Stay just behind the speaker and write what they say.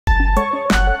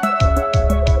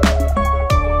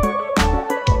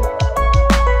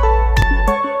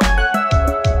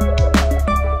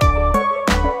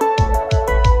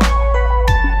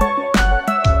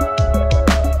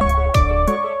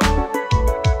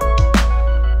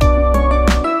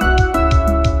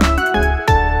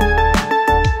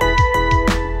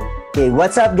Okay,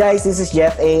 what's up guys? This is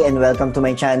Jeff A and welcome to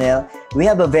my channel. We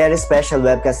have a very special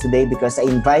webcast today because I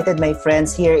invited my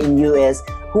friends here in US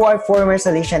who are former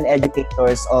Salesian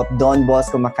educators of Don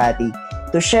Bosco Makati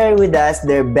to share with us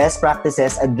their best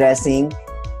practices addressing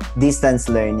distance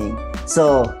learning.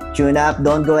 So, tune up,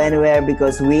 don't go anywhere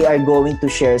because we are going to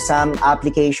share some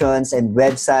applications and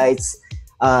websites,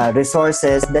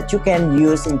 resources that you can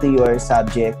use into your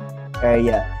subject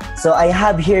area. So I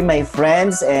have here my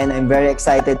friends and I'm very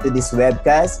excited to this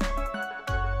webcast.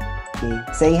 Okay.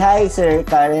 Say hi, Sir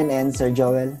Karen and Sir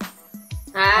Joel.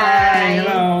 Hi.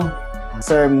 Hello.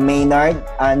 Sir Maynard,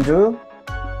 Andrew.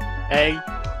 Hey.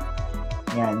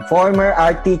 Yan. Former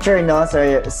art teacher, no,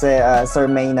 Sir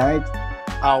Maynard?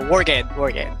 Work ed.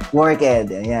 Work ed,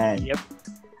 yan. Yep.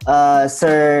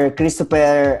 Sir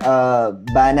Christopher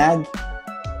Banag.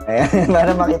 Ayan,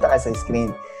 para makita ka sa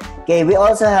screen. Okay, we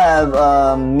also have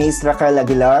Miss Raquel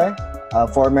Aguilar,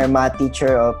 former math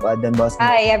teacher of Don Bosco.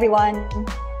 Hi, everyone.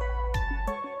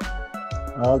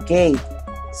 Okay,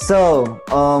 so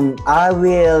I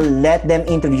will let them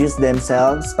introduce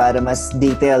themselves para mas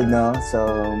detailed, no?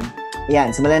 So, yan,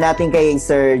 simulan natin kay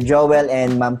Sir Joel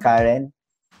and Ma'am Karen.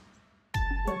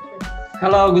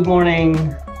 Hello, good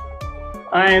morning.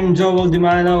 I'm Joel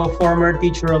Dimano, former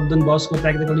teacher of Don Bosco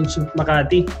Technical Institute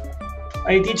Makati.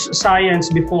 I teach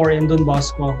science before in Don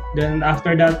Bosco. Then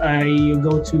after that, I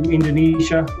go to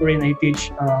Indonesia, wherein I teach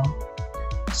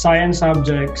science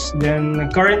subjects. Then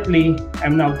currently,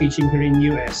 I'm now teaching here in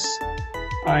US.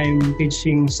 I'm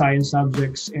teaching science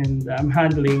subjects and I'm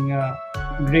handling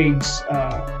grades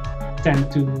 10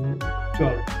 to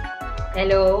 12.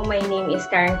 Hello, my name is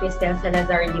Karen Cristel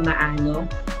Salazar Di Maano.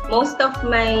 Most of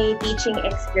my teaching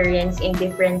experience in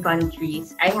different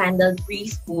countries, I handled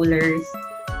preschoolers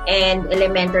and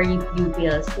elementary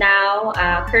pupils. Now,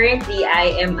 currently,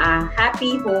 I am a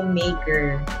happy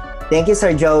homemaker. Thank you,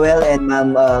 Sir Joel and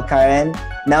Ma'am Karen.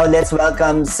 Now, let's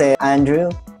welcome Sir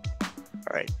Andrew.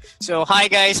 All right. So, hi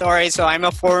guys. All right. So, I'm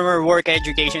a former work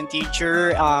education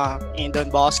teacher in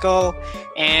Don Bosco,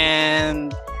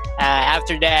 and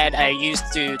after that, I used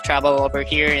to travel over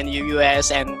here in the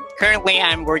US, and currently,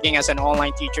 I'm working as an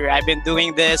online teacher. I've been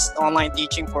doing this online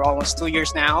teaching for almost 2 years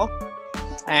now.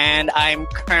 And I'm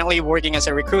currently working as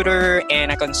a recruiter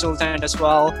and a consultant as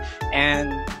well, and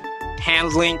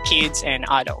handling kids and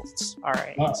adults. All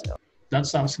right. Wow, so, that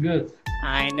sounds good.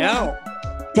 I know.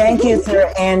 Thank you,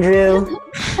 Sir Andrew.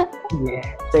 Yeah.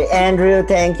 Sir Andrew,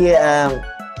 thank you. I'm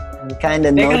kind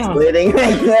of nose bleeding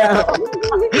right now.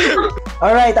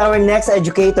 All right, our next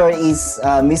educator is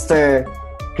Mr.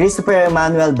 Christopher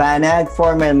Emmanuel Banag,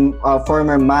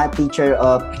 former math teacher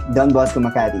of Don Bosco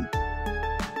Makati.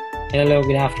 Hello,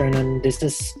 good afternoon. This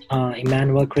is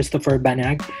Emmanuel Christopher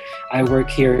Banag. I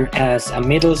work here as a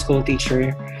middle school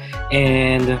teacher,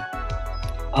 and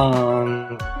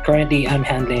currently I'm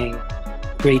handling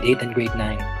grade 8 and grade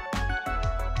 9.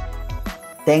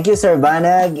 Thank you, Sir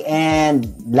Banag. And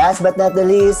last but not the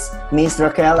least, Miss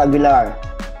Raquel Aguilar.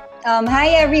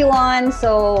 Hi, everyone.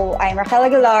 So, I'm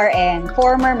Raquel Aguilar and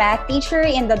former math teacher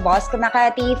in Don Bosco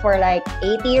Makati for like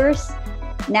 8 years.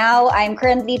 Now, I'm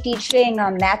currently teaching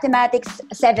mathematics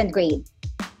 7th grade.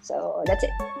 So, that's it.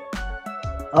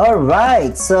 All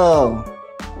right. So,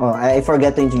 I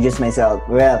forgot to introduce myself.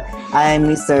 Well, I'm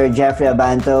Mr. Jeffrey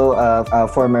Abanto, a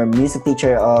former music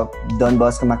teacher of Don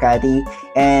Bosco Makati.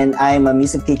 And I'm a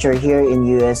music teacher here in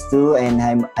US too. And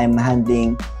I'm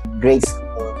handling grade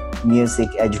school music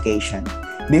education.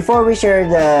 Before we share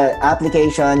the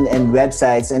application and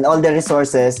websites and all the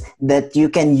resources that you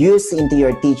can use into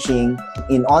your teaching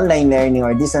in online learning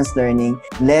or distance learning,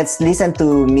 let's listen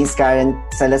to Miss Karen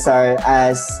Salazar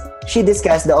as she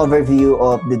discussed the overview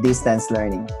of the distance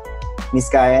learning. Miss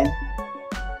Karen?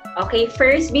 Okay,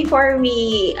 first, before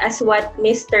we, as what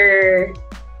Mr.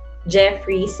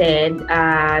 Jeffrey said,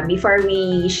 before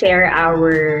we share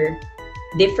our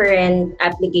different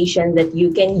application that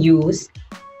you can use,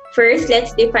 first,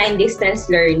 let's define distance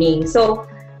learning. So,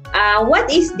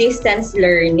 what is distance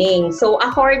learning? So,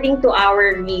 according to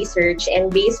our research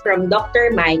and based from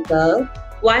Dr. Michael,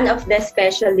 one of the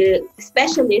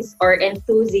specialists or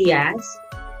enthusiasts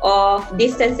of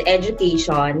distance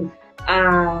education,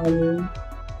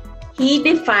 he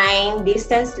defined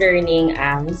distance learning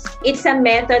as it's a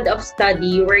method of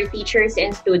study where teachers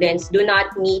and students do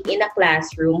not meet in a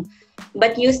classroom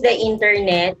but use the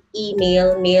internet,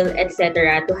 email, mail,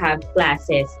 etc. to have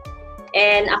classes.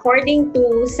 And according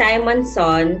to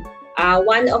Simonson,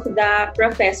 one of the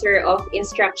professor of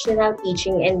instructional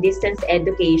teaching and distance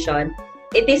education,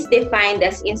 it is defined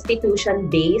as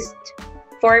institution-based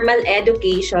formal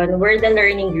education where the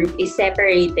learning group is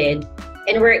separated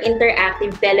and where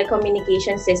interactive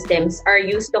telecommunication systems are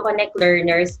used to connect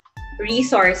learners,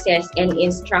 resources, and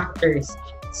instructors.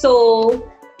 So,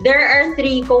 there are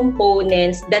three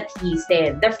components that he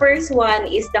said. The first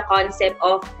one is the concept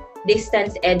of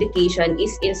distance education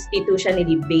is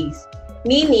institutionally based,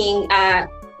 meaning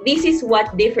this is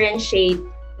what differentiates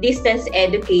distance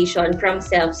education from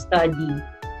self-study.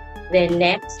 Then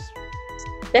next,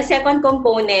 the second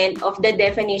component of the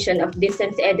definition of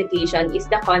distance education is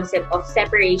the concept of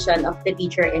separation of the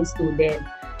teacher and student.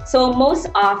 So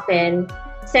most often,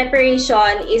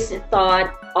 separation is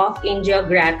thought of in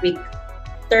geographic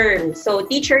terms. So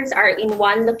teachers are in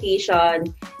one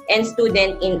location and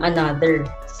student in another.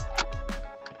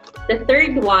 The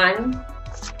third one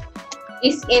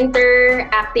is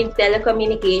interactive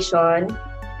telecommunication,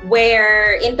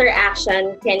 where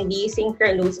interaction can be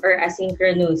synchronous or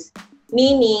asynchronous,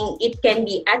 meaning it can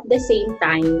be at the same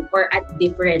time or at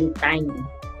different time.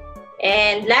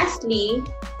 And lastly,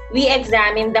 we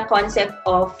examine the concept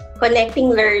of connecting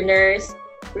learners,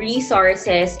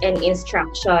 resources, and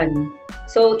instruction.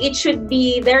 So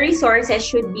the resources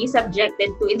should be subjected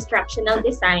to instructional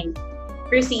design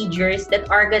procedures that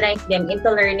organize them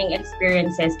into learning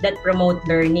experiences that promote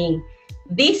learning.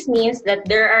 This means that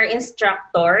there are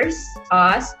instructors,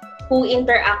 us, who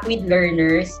interact with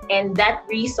learners, and that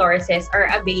resources are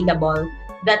available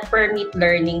that permit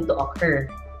learning to occur.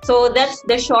 So that's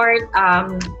the short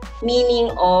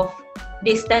meaning of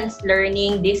distance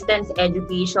learning, distance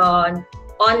education,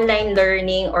 online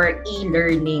learning, or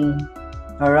e-learning.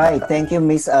 All right, thank you,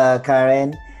 Miss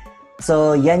Karen.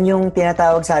 So, yan yung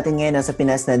tinatawag sa atin ngayon sa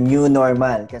Pinas na new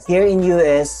normal. Kasi here in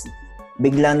US,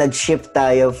 biglang nag-shift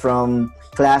tayo from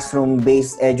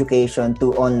classroom-based education to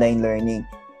online learning.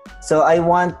 So, I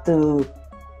want to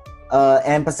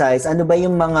emphasize, ano ba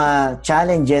yung mga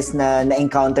challenges na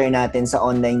na-encounter natin sa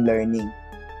online learning?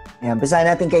 Ayan, basahin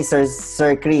natin kay Sir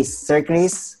Chris. Sir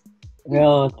Chris?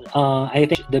 Well, I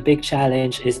think the big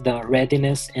challenge is the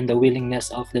readiness and the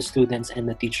willingness of the students and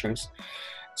the teachers.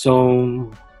 So,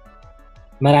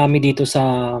 marami dito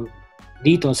sa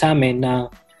amin na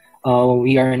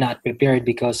we are not prepared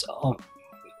because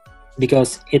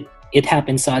it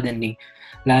happened suddenly.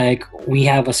 Like we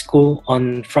have a school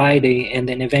on Friday, and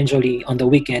then eventually on the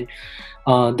weekend,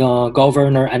 the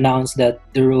governor announced that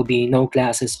there will be no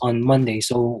classes on Monday.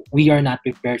 So we are not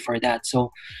prepared for that.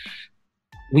 So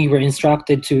we were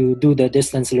instructed to do the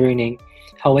distance learning.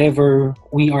 However,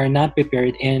 we are not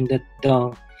prepared, and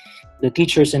the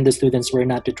teachers and the students were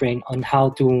not trained on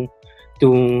how to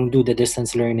do the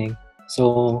distance learning.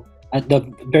 So at the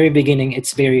very beginning,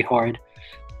 it's very hard.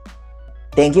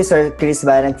 Thank you, Sir Chris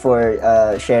Banag, for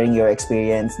sharing your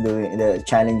experience doing the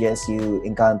challenges you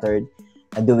encountered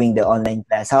doing the online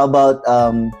class. How about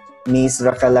Ms.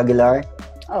 Raquel Aguilar?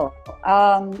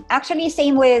 Actually,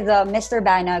 same with Mr.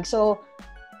 Banag. So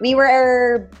we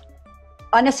were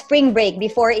on a spring break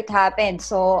before it happened.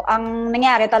 So ang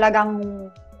nangyari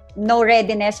talagang no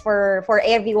readiness for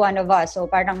every one of us. So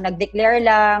parang nag-declare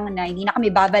lang na hindi na kami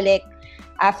babalik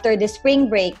after the spring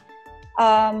break.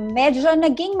 Medyo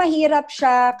naging mahirap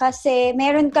siya kasi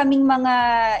meron kaming mga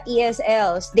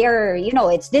ESLs.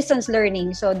 It's distance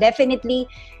learning. So definitely,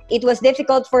 it was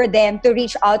difficult for them to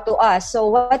reach out to us. So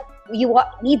what you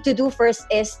need to do first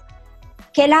is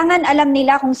kailangan alam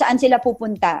nila kung saan sila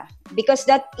pupunta. Because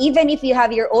that even if you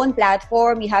have your own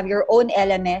platform, you have your own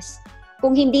LMS,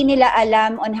 kung hindi nila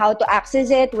alam on how to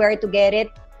access it, where to get it,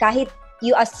 kahit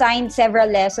you assign several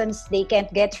lessons, they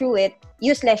can't get through it,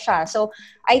 useless siya. So,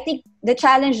 I think the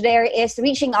challenge there is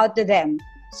reaching out to them.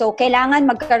 So, kailangan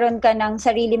magkaroon ka ng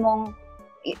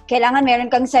kailangan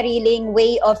meron kang sariling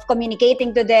way of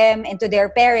communicating to them and to their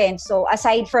parents. So,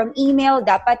 aside from email,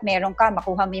 dapat meron ka,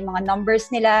 makuha mo yung mga numbers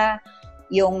nila,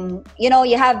 you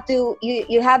have to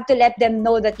let them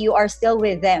know that you are still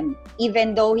with them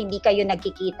even though hindi kayo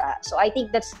nagkikita. So I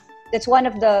think that's one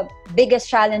of the biggest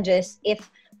challenges, if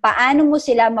paano mo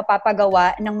sila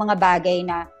mapapagawa ng mga bagay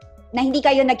na hindi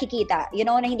kayo nagkikita,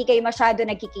 na hindi kayo masyado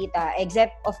nagkikita,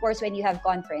 except of course when you have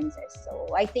conferences. So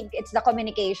I think it's the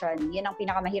communication, yun ang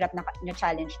pinakamahirap na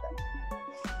challenge doon.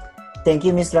 Thank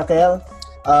you, Ms. Raquel.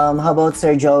 How about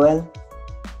Sir Joel?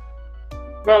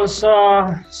 Well,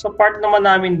 sa part naman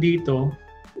namin dito,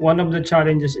 one of the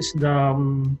challenges is the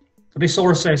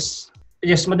resources.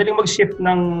 Yes, madaling mag-shift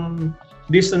ng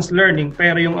distance learning,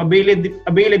 pero yung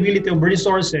availability of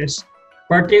resources,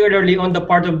 particularly on the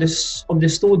part of the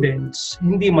students,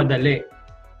 hindi madali.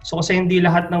 So kasi hindi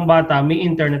lahat ng bata may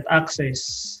internet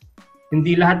access.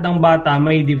 Hindi lahat ng bata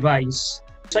may device.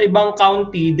 Sa ibang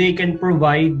county, they can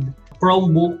provide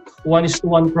Chromebook,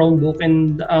 1:1 Chromebook,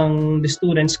 and the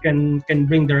students can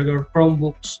bring their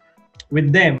Chromebooks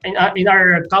with them. In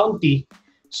our county,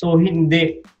 so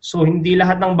hindi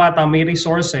lahat ng bata may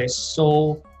resources.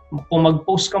 So kung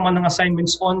mag-post ka man ng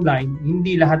assignments online,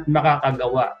 hindi lahat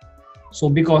makakagawa. So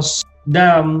because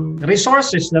the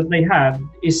resources that they have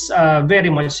is very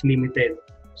much limited.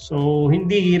 So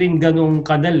hindi rin ganun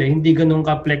kadali, hindi ganun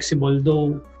ka-flexible,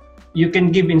 though you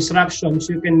can give instructions,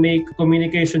 you can make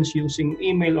communications using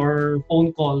email or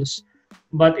phone calls.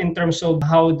 But in terms of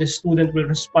how the student will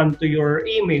respond to your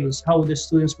emails, how the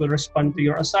students will respond to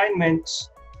your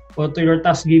assignments, or to your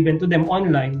tasks given to them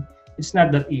online, it's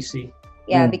not that easy.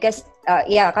 Yeah, because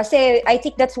kasi I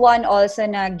think that's one also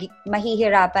na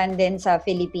mahihirapan din sa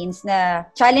Philippines na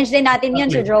challenge din natin yun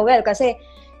si Joel kasi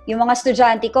yung mga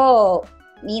estudyante ko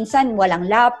minsan walang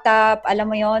laptop,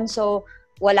 alam mo yon, so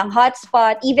walang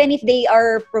hotspot even if they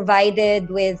are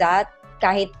provided with that,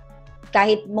 kahit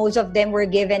most of them were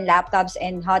given laptops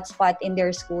and hotspot in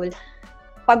their school.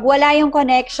 Pag wala yung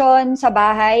connection sa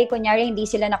bahay, kunyari hindi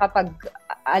sila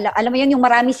alam mo yun, yung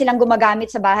marami silang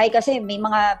gumagamit sa bahay kasi may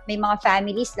mga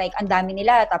families like ang dami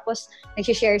nila tapos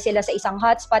nag-share sila sa isang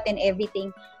hotspot and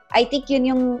everything. I think yun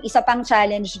yung isa pang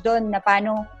challenge doon na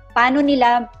paano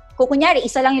nila, kung kunyari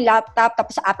isa lang yung laptop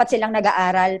tapos 4 silang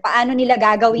nag-aaral, paano nila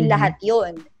gagawin lahat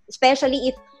yun?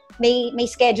 Especially if may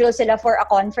schedule sila for a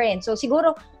conference. So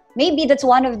siguro maybe that's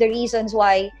one of the reasons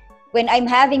why when I'm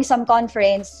having some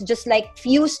conference, just like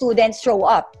few students show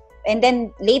up. And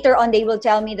then later on, they will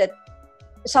tell me that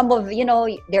some of,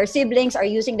 their siblings are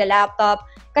using the laptop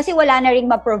kasi wala na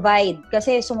ring ma-provide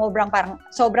kasi sobrang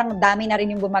dami na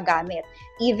rin yung gumagamit.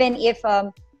 Even if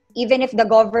the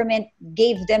government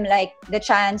gave them like the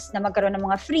chance na magkaroon ng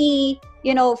mga free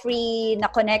na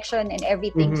connection and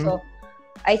everything. So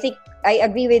I think I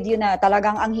agree with you na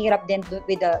talagang ang hirap din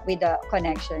with the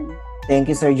connection.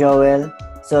 Thank you, Sir Joel.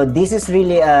 So this is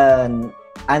really an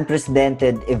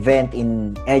unprecedented event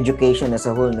in education as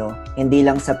a whole, no? Hindi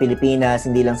lang sa Pilipinas,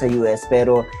 hindi lang sa US,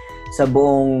 pero sa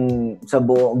buong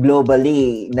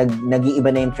globally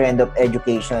nag-iiba na yung trend of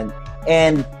education.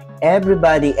 And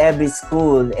everybody, every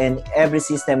school and every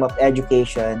system of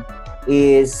education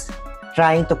is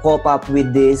trying to cope up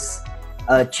with this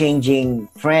changing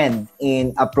trend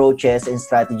in approaches and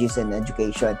strategies in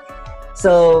education.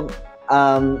 So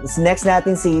next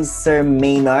natin si Sir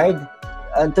Maynard.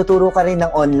 Tuturo ka rin ng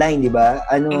online, di ba?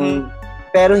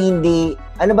 Pero hindi,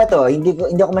 ano ba to? Hindi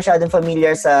ako masyadong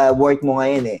familiar sa work mo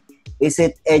ngayon eh. Is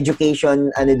it education,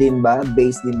 din ba?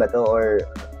 Based din ba to? Or...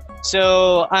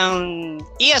 So,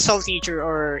 ESL teacher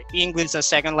or English as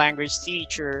second language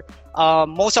teacher,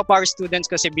 most of our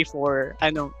students kasi before,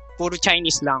 puro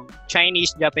Chinese lang.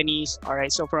 Chinese, Japanese,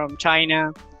 alright? So, from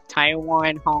China,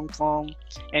 Taiwan, Hong Kong,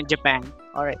 and Japan.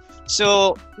 Alright.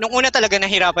 So, nung una talaga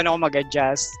nahirapan ako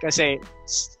mag-adjust kasi,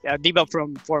 di ba,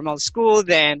 from formal school,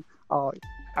 then,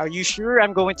 are you sure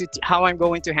how I'm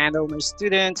going to handle my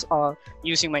students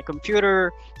using my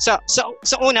computer? So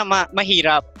una,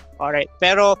 mahirap. Alright.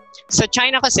 Pero, sa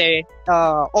China kasi,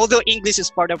 although English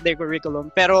is part of their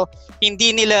curriculum, pero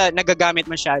hindi nila nagagamit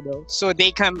masyado. So,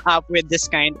 they come up with this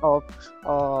kind of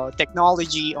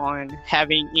technology on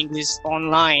having English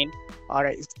online.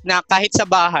 Alright. Na kahit sa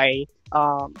bahay,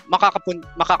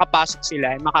 makakapasok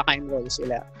sila and makaka-enroll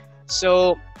sila.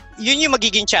 So, yun yung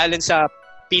magiging challenge sa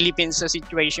Philippines sa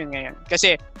situation ngayon.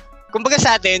 Kasi, kumbaga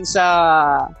sa atin, sa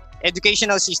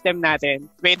educational system natin,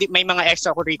 may mga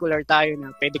extracurricular tayo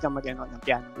na pwede kang ng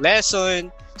piano lesson.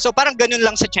 So, parang ganun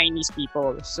lang sa Chinese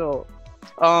people. So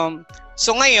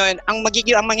ngayon, ang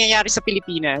mangyayari sa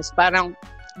Pilipinas, parang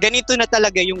ganito na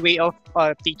talaga yung way of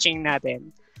teaching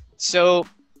natin. So,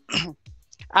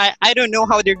 I don't know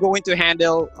how they're going to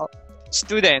handle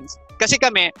students. Kasi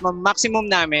kami, maximum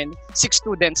namin, 6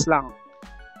 students lang.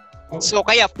 So,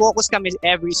 kaya focus kami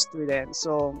every student.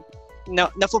 So,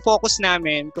 nafo-focus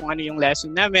namin kung ano yung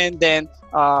lesson namin. Then,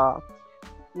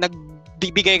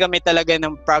 nagbibigay kami talaga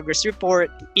ng progress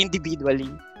report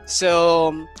individually.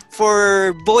 So,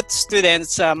 for both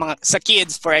students, sa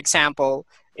kids, for example,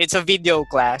 it's a video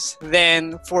class.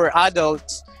 Then, for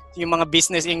adults, yung mga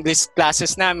business English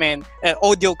classes namin,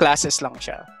 audio classes lang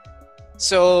siya.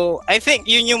 So, I think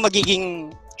yun yung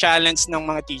magiging challenge ng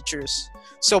mga teachers.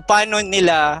 So, paano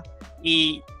nila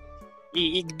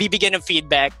ibibigyan ng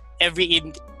feedback every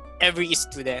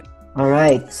student?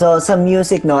 Alright. So, sa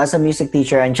music, no, as a music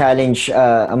teacher, ang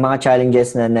mga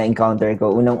challenges na na-encounter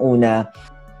ko, unang-una,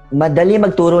 madali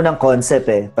magturo ng concept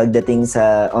pagdating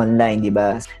sa online, di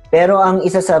ba? Pero ang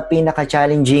isa sa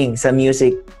pinaka-challenging sa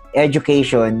music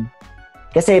education,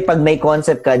 kasi pag may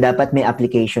concept ka, dapat may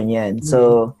application yan.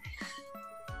 So,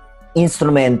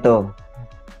 instrumento.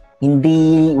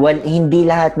 Hindi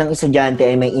lahat ng estudyante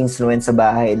ay may instrument sa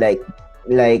bahay.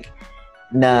 Like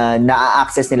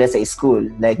na-access nila sa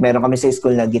school. Like, meron kami sa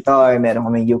school na guitar, meron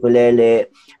kami ukulele,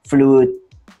 flute,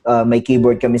 may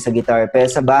keyboard kami sa guitar.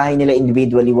 Pero sa bahay nila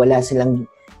individually, wala silang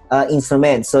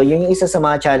instruments. So, yun yung isa sa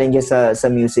mga challenges sa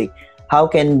music. How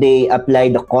can they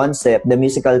apply the concept, the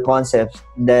musical concept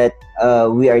that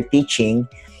we are teaching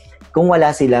kung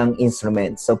wala silang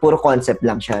instruments? So, puro concept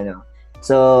lang siya, no?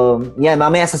 So, yan,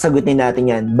 mamaya sasagutin natin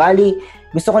yan. Bali,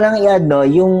 gusto ko lang i-add, no,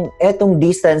 yung etong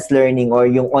distance learning or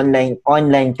yung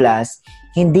online class,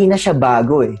 hindi na siya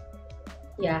bago eh.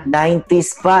 Yeah.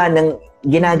 90s pa nang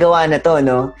ginagawa na to,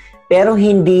 no? Pero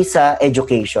hindi sa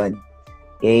education.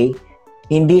 Okay?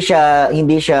 Hindi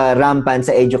siya rampant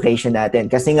sa education natin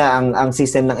kasi nga ang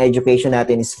system ng education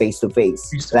natin is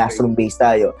face-to-face. Classroom-based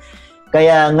tayo.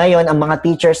 Kaya ngayon, ang mga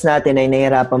teachers natin ay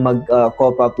nahihirapan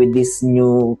mag-cope up with this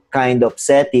new kind of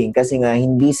setting kasi nga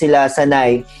hindi sila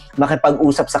sanay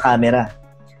makipag-usap sa camera.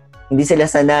 Hindi sila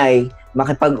sanay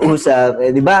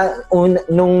makipag-usap. Di ba,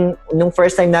 nung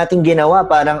first time natin ginawa,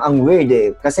 parang ang weird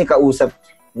eh. Kasi kausap,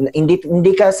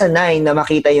 hindi ka sanay na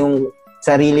makita yung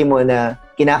sarili mo na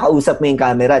kinakausap mo yung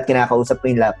camera at kinakausap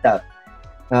mo yung laptop.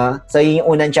 So, yun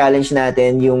yung unang challenge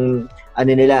natin, yung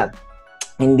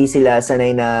hindi sila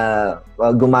sanay na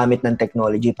gumamit ng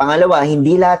technology. Pangalawa,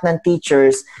 hindi lahat ng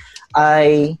teachers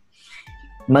ay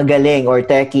magaling or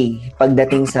techie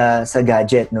pagdating sa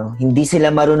gadget, no? Hindi sila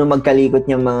marunong magkalikot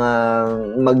ng mga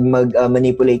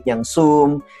manipulate niyang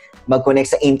Zoom,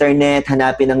 mag-connect sa internet,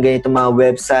 hanapin ng ganito mga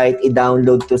website,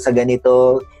 i-download to sa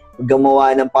ganito,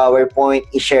 gumawa ng PowerPoint,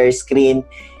 i-share screen.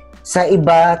 Sa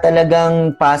iba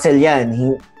talagang puzzle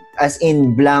 'yan. As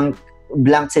in blank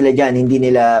sila dyan, hindi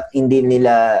nila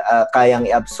kayang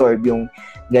i-absorb yung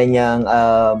ganyang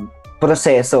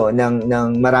proseso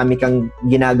ng marami kang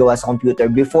ginagawa sa computer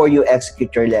before you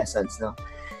execute your lessons, no?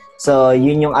 So,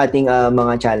 yun yung ating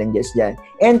mga challenges dyan.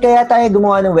 And kaya tayo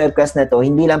gumawa ng webcast na to,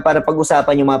 hindi lang para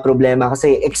pag-usapan yung mga problema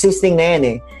kasi existing na yan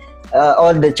eh.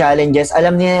 All the challenges,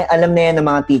 alam na yan ng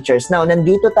mga teachers. Now,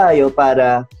 nandito tayo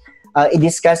para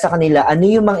i-discuss sa kanila ano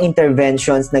yung mga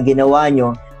interventions na ginawa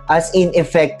nyo as in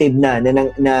effective na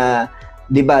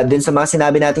 'di ba, dun sa mga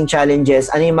sinabi nating challenges,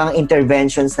 ano yung mga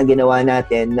interventions na ginawa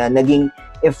natin na naging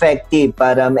effective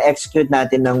para ma-execute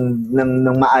natin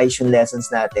ng maayos yung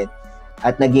lessons natin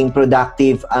at naging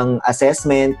productive ang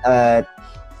assessment at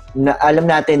alam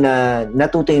natin na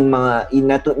natuto yung mga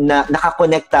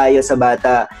nakakonect tayo sa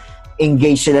bata,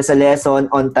 engage sila sa lesson,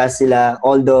 on task sila,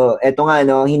 although eto nga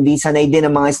no, hindi sanay din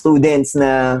ang mga students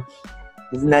na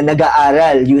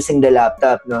nag-aaral using the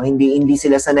laptop, no? Hindi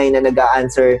sila sanay na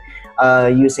nag-a-answer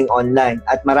using online.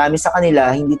 At marami sa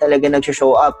kanila hindi talaga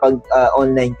nag-show up pag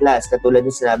online class. Katulad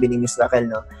ng sinabi ni Miss Raquel,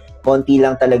 no? Konti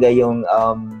lang talaga yung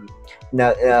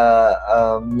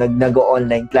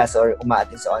nag-online class or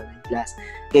umaattend sa online class.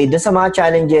 Okay, doon sa mga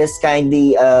challenges,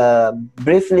 kindly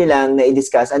briefly lang na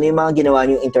i-discuss ano yung mga ginawa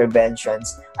niyong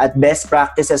interventions at best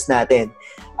practices natin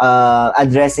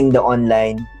addressing the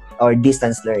online or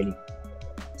distance learning.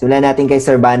 Simulan natin kay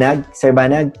Sir Banag. Sir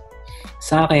Banag?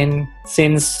 Sa akin,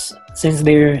 since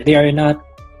they are not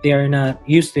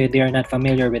used to it, they are not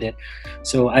familiar with it.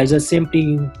 So I just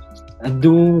simply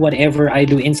do whatever I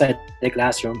do inside the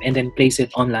classroom and then place it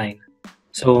online.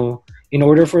 So in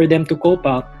order for them to cope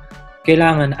up,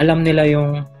 kailangan alam nila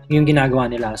yung ginagawa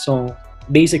nila. So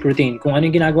basic routine. Kung ano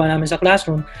yung ginagawa namin sa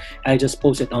classroom, I just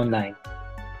post it online.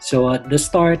 So at the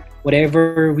start,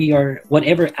 whatever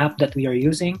app that we are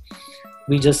using,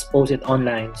 we just post it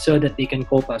online so that they can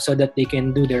cope up, so that they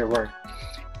can do their work.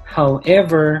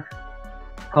 However,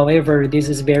 this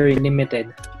is very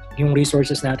limited. Yung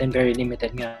resources natin very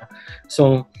limited nga.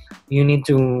 So, you need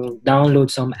to download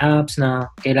some apps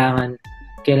na kailangan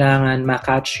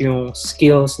ma-catch yung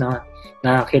skills na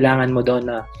kailangan mo doon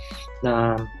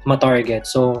na ma-target.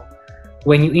 So,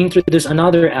 when you introduce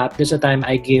another app, there's a time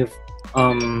I give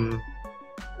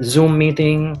Zoom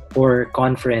meeting or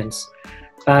conference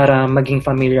para maging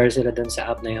familiar sila dun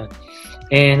sa app na yun.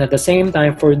 And at the same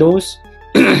time, for those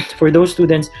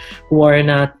students who are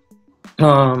not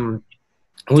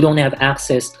who don't have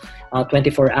access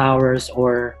 24 hours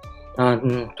or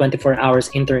 24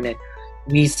 hours internet,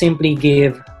 we simply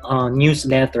give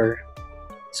newsletter.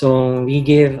 So we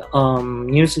give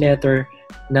newsletter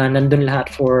na nandun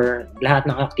lahat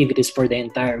ng activities for the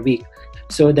entire week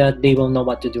so that they will know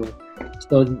what to do.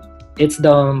 So it's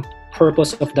the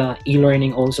purpose of the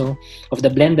e-learning also, of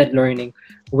the blended learning,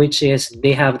 which is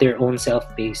they have their own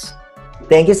self-paced.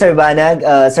 Thank you, Sir Banag.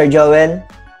 Sir Joel?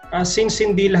 Since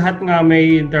hindi lahat nga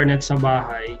may internet sa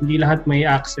bahay, hindi lahat may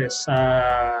access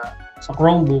sa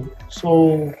Chromebook.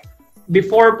 So,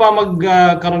 before pa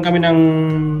magkaroon kami ng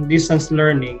distance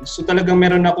learning, so talagang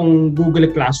meron akong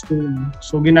Google Classroom.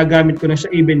 So ginagamit ko na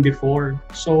siya even before.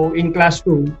 So in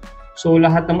Classroom, so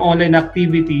lahat ng online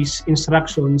activities,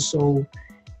 instructions, so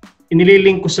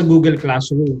inililink ko sa Google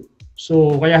Classroom.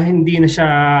 So kaya hindi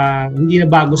na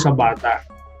bago sa bata.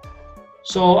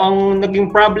 So ang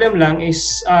naging problem lang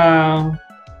is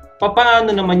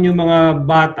papaano naman yung mga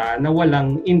bata na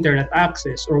walang internet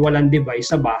access or walang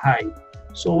device sa bahay.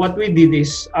 So what we did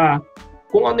is,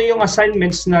 kung ano yung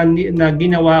assignments na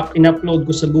ginawa, in-upload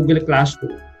ko sa Google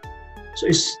Classroom. So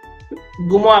is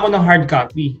gumawa ako ng hard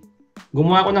copy.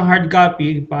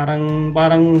 Parang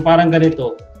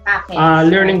ganito.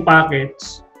 Learning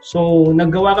packets. So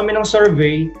naggawa kami ng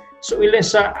survey. So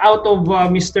out of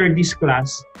Mr. This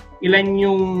class, ilan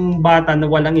yung bata na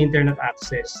walang internet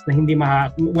access, na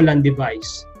walang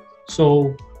device.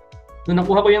 So nung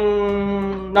nakuha ko yung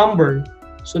number,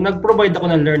 so nag-provide ako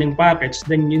ng learning package.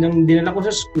 Then yun ang dinala ko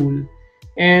sa school,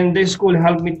 and the school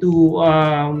helped me to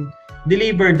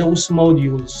deliver those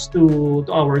modules to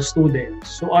our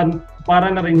students. So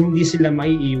para na rin hindi sila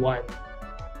maiiwan.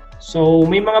 So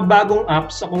may mga bagong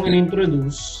apps akong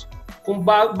in-introduce. Kung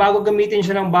bago gamitin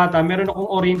siya ng bata, meron akong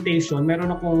orientation, meron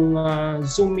akong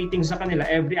Zoom meeting sa kanila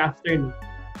every afternoon.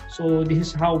 So this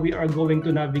is how we are going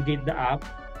to navigate the app.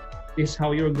 This is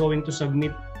how you're going to submit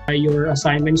your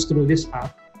assignments through this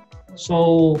app.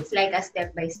 So it's like a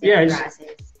step-by-step process.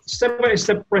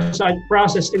 Step-by-step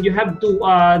process, and you have to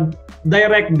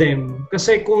direct them.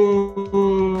 Kasi kung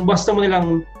basta mo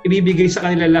nilang ibibigay sa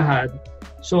kanila lahat,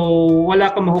 so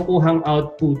wala kang makukuhang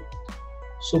output.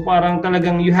 So parang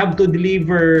talagang you have to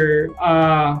deliver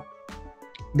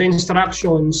the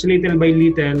instructions little by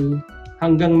little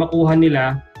hanggang makuha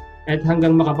nila at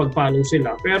hanggang makapag-follow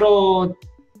sila. Pero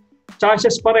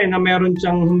chances pa rin na meron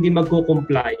siyang hindi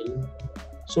magko-comply.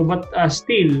 So but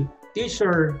still,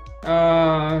 teacher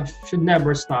should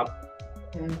never stop.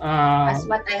 As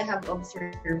what I have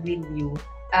observed with you,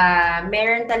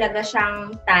 meron talaga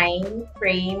siyang time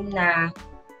frame na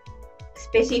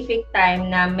specific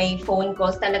time na may phone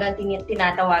calls, talagang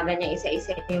tinatawagan niya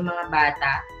isa-isa yung mga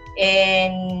bata.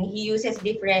 And he uses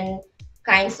different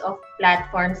kinds of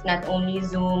platforms, not only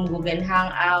Zoom, Google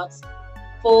Hangouts,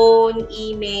 phone,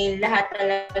 email, lahat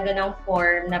talaga ng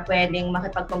form na pwedeng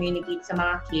makipag-communicate sa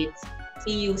mga kids.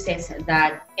 He uses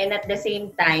that. And at the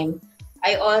same time,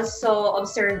 I also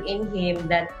observed in him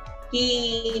that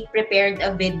he prepared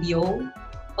a video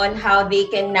on how they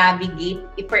can navigate.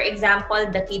 If, for example,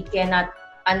 the kid cannot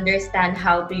understand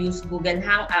how to use Google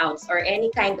Hangouts or any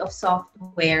kind of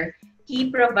software, he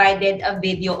provided a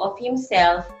video of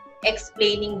himself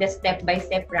explaining the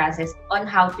step-by-step process on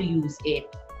how to use it.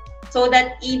 So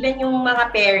that even yung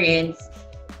mga parents,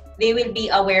 they will be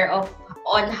aware of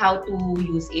on how to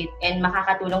use it, and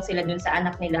makakatulong sila dun sa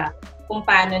anak nila kung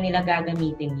paano nila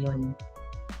gagamitin yun.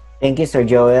 Thank you, Sir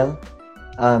Joel.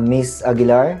 Miss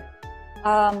Aguilar?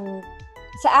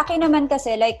 Sa akin naman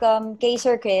kasi, like kay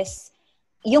Sir Chris,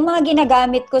 yung mga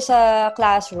ginagamit ko sa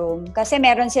classroom, kasi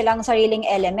meron silang sariling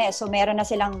LMS, so meron na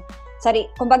silang,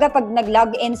 kumbaga pag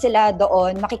nag-login sila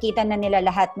doon, makikita na nila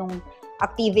lahat ng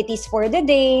activities for the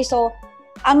day. So,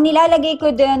 ang nilalagay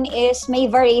ko dun is may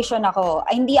variation ako.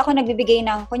 Hindi ako nagbibigay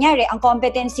ng, kunyari, ang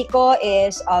competency ko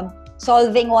is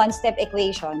solving one-step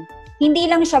equation. Hindi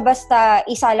lang siya basta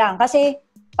isa lang. Kasi,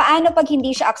 paano pag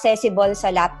hindi siya accessible sa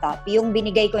laptop? Yung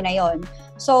binigay ko na yon.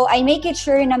 So, I make it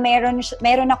sure na meron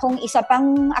akong isa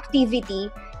pang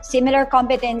activity, similar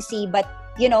competency, but,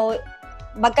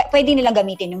 pwede nilang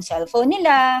gamitin yung cellphone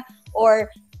nila, or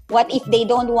what if they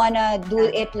don't wanna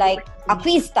do it like a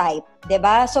quiz type, 'di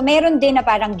ba? So meron din na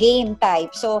parang game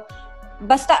type. So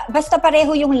basta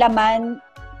pareho yung laman,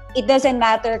 it doesn't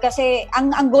matter kasi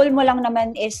ang goal mo lang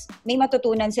naman is may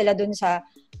matutunan sila dun sa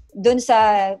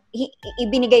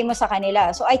ibinigay mo sa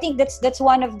kanila. So I think that's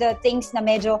one of the things na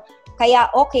medyo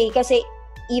kaya okay kasi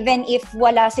even if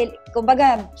wala sila,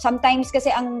 kumbaga sometimes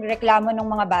kasi ang reklamo ng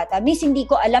mga bata, miss hindi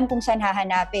ko alam kung saan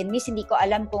hahanapin, miss hindi ko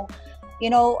alam kung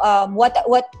what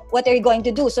are you going to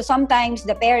do? So sometimes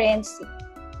the parents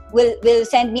will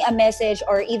send me a message,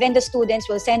 or even the students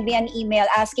will send me an email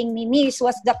asking me, Miss,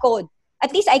 what's the code? At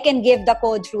least I can give the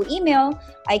code through email.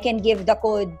 I can give the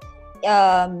code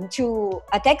through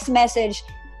a text message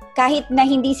kahit na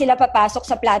hindi sila papasok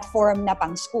sa platform na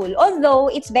pang school. Although,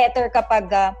 it's better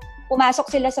kapag pumasok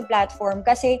sila sa platform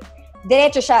kasi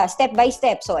diretso siya, step by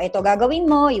step. So, ito gagawin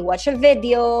mo, you watch a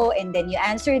video, and then you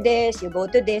answer this, you go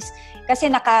to this. Kasi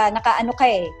naka-ano ka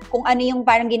eh, kung ano yung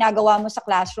parang ginagawa mo sa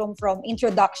classroom from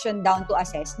introduction down to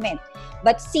assessment.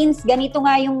 But since ganito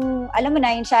nga yung, alam mo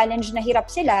na, yung challenge na hirap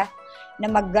sila, na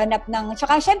magganap ng,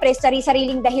 tsaka syempre,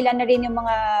 sariling dahilan na rin yung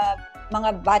mga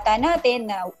bata natin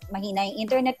na mahina yung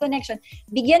internet connection,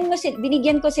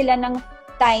 binigyan ko sila ng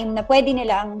time na pwede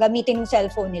nilang gamitin yung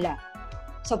cellphone nila.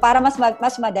 So para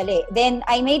mas madali. Then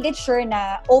I made it sure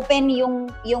na open yung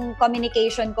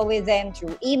communication ko with them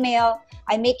through email.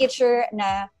 I make it sure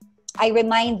na I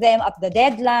remind them of the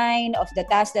deadline, of the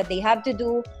task that they have to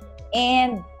do.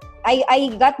 And I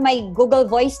got my Google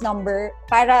Voice number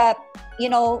para,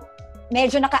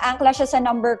 medyo naka-ankla siya sa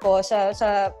number ko, sa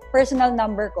personal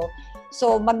number ko.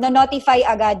 So magno-notify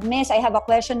agad, Miss, I have a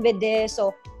question with this.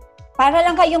 So para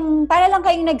lang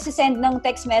kayong nagsisend ng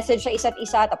text message sa isa't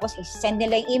isa, tapos i-send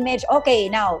nila yung image. Okay,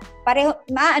 now, pareho,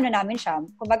 maano namin siya.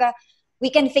 Kumbaga, we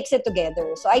can fix it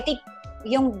together. So I think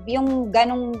yung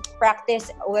ganong practice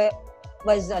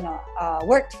was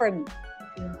worked for me.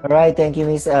 All right, thank you,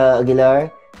 Miss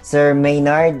Aguilar. Sir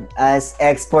Maynard, as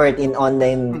expert in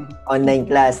online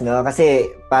class, no? Kasi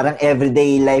parang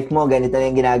everyday life mo, ganito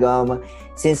na yung ginagawa mo.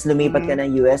 Since lumipat ka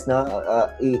ng US, no?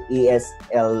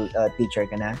 ESL teacher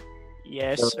ka na.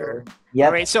 Yes, So, sir. Yep.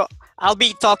 Alright, so I'll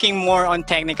be talking more on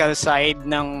technical side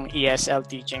ng ESL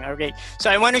teaching. Okay,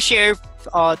 so I want to share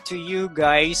to you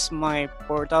guys my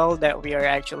portal that we are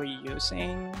actually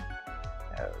using.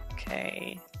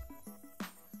 Okay,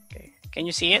 can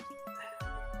you see it?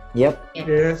 Yep.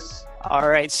 Yes.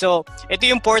 Alright, so ito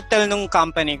yung portal ng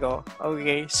company ko.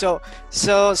 Okay, so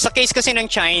sa case kasi ng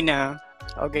China,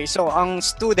 okay, so ang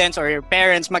students or your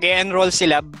parents mag-enroll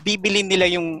sila, bibilin nila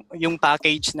yung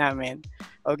package namin.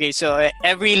 Okay, so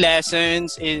every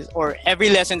lesson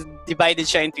divided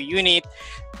siya into unit,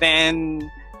 then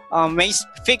may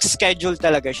fixed schedule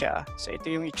talaga siya. So ito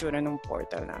yung itsura ng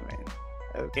portal namin.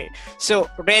 Okay. So,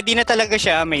 ready na talaga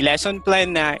siya. May lesson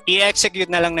plan na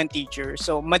i-execute na lang ng teacher.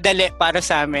 So, madali para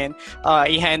sa amin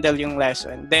i-handle yung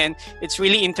lesson. Then, it's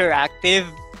really interactive.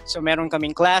 So, meron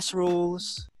kaming class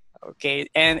rules. Okay.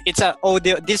 And it's a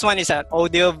audio. This one is an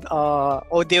audio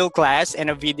class and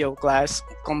a video class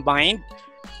combined.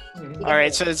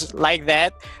 Alright. So, it's like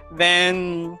that.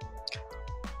 Then,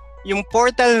 yung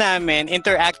portal namin,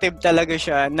 interactive talaga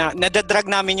siya. Nadadrag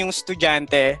namin yung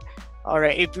estudyante.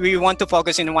 Alright, if we want to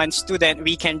focus in one student,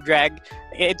 we can drag.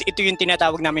 Ito yung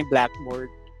tinatawag namin blackboard.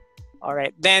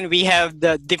 Alright, then we have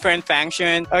the different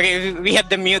function. Okay, we have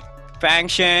the mute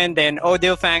function, then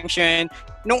audio function.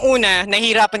 Nung una,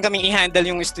 nahirapan kaming i-handle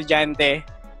yung estudyante.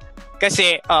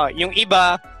 Kasi yung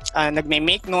iba,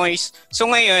 nagme-make noise. So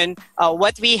ngayon,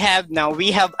 what we have now, we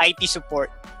have IT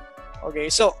support. Okay,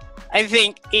 so I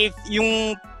think if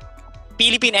yung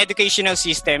Philippine educational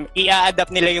system, i-adapt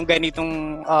nila yung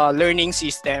ganitong learning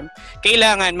system,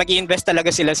 kailangan mag-i-invest talaga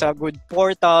sila sa good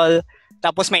portal,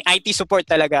 tapos may IT support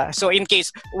talaga. So in case,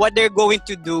 what they're going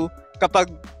to do kapag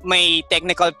may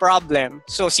technical problem,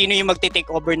 so sino yung magte-take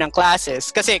over ng classes?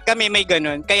 Kasi kami may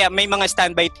ganun, kaya may mga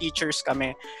standby teachers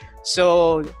kami.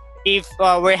 So if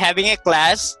we're having a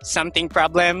class, something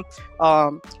problem,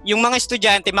 yung mga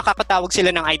estudyante, makakatawag sila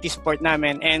ng IT support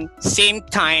namin, and same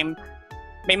time,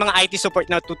 may mga IT support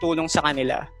na tutulong sa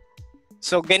kanila.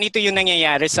 So, ganito yung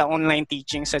nangyayari sa online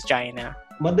teaching sa China.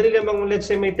 Madali namang, let's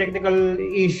say, may technical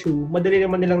issue, madali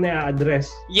naman nilang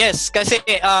na-address. Yes, kasi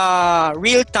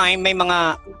real-time may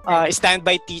mga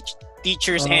standby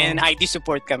teachers and IT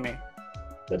support kami.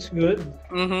 That's good.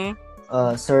 Mm-hmm.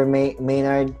 Sir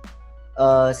Maynard,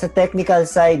 sa technical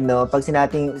side, no, pag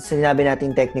sinabi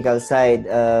nating technical side,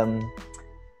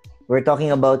 we're talking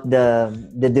about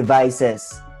the devices.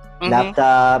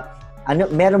 Laptop,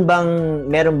 meron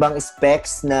bang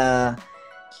specs na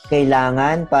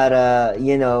kailangan para,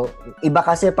 iba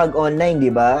kasi pag online, di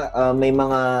ba? May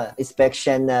mga specs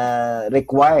siya na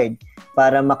required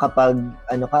para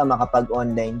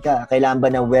makapag-online ka. Kailangan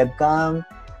ba ng webcam,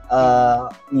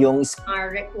 yung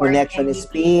connection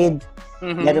speed,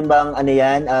 meron bang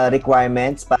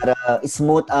requirements para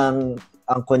smooth ang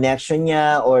connection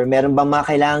niya, or meron bang mga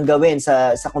kailangan gawin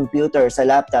sa computer, sa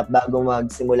laptop bago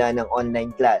magsimula ng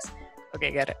online class?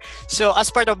 Okay, got it. So,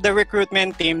 as part of the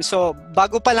recruitment team, so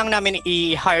bago pa lang namin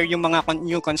i-hire yung mga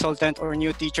new consultant or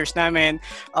new teachers namin,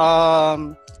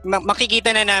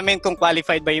 makikita na namin kung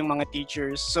qualified ba yung mga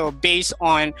teachers. So, based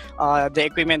on the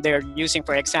equipment they're using,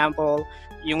 for example,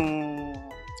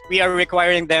 we are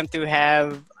requiring them to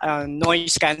have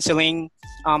noise cancelling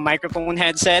microphone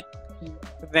headset.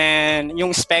 Then,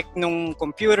 yung spec nung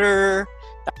computer,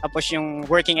 tapos yung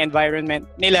working environment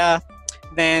nila.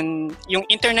 Then, yung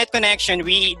internet connection,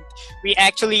 we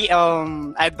actually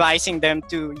advising them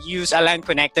to use a LAN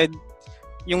connected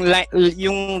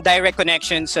yung direct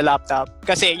connection sa laptop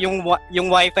kasi yung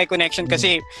wifi connection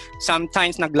kasi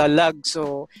sometimes naglalag,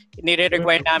 so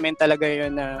nire-require namin talaga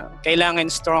yun na kailangan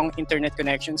strong internet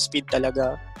connection speed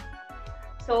talaga.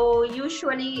 So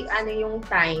usually ano yung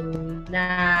time na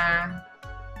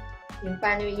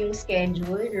paano yung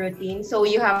schedule, routine? So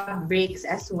you have breaks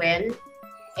as well,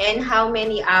 and how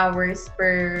many hours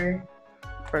per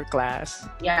class?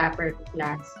 Yeah, per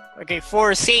class. Okay,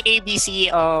 for say ABC,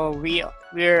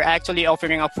 we're actually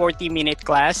offering a 40-minute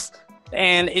class,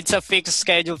 and it's a fixed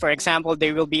schedule. For example,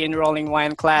 they will be enrolling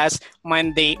one class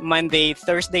Monday,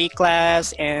 Thursday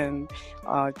class, and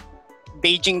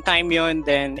Beijing time yun,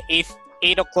 then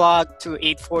 8 o'clock to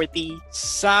 8:40.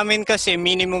 Sa amin kasi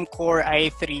minimum core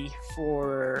i3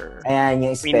 for Ayan,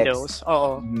 yung specs. Windows.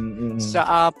 Oo. Mm-mm. Sa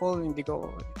Apple,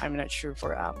 I'm not sure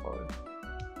for Apple.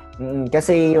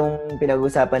 Kasi yung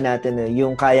pinag-usapan natin,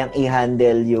 yung kayang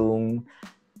i-handle yung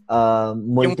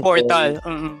Yung portal.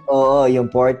 Oo, yung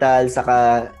portal.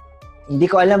 Saka, hindi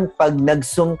ko alam pag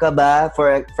nag-zoom ka ba,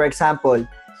 for example,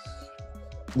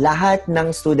 lahat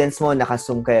ng students mo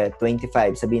naka-zoom kayo,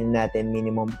 25, sabihin natin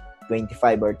minimum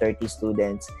 25 or 30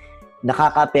 students.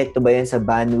 Nakaka-apekto ba yun sa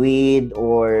bandwidth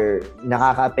or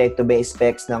nakaka-apekto ba yung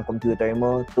specs ng computer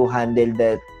mo to handle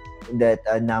that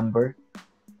number?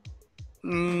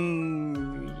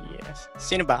 Yes.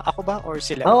 Sino ba? Ako ba or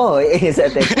sila? Oo, isa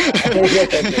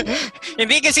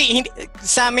Hindi kasi,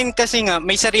 sa amin kasi nga,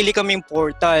 may sarili kaming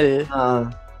portal.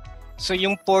 So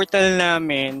yung portal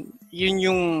namin, yun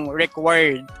yung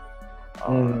required.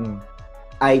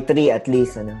 i3 at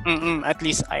least, ano? At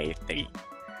least i3.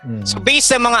 So based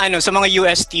sa mga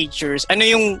US teachers, ano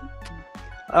yung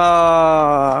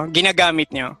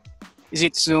ginagamit nyo? Is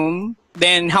it Zoom?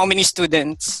 Then how many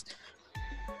students?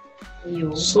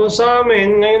 So sa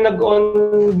amin, ngayon nag-on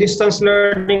distance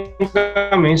learning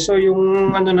kami. So yung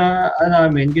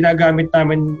namin, ginagamit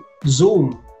namin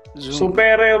Zoom. So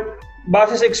pero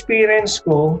base sa experience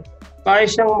ko, kaya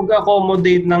siyang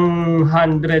mag-accommodate ng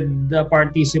 100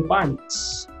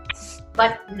 participants.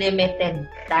 But limited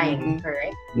time,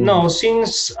 correct? No,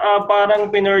 since parang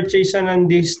pinurchase ng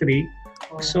district,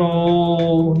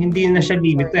 so hindi na siya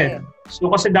limited.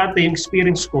 So kasi dati yung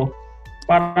experience ko,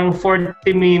 parang 40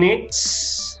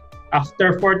 minutes.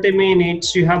 After 40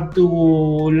 minutes, you have to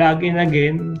log in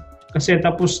again kasi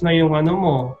tapos na yung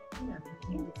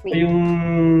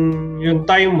yung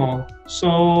time mo. So,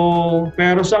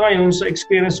 pero sa ngayon, sa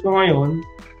experience ko ngayon,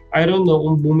 I don't know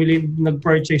kung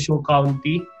nag-purchase yung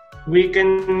county, we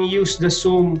can use the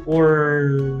Zoom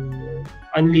for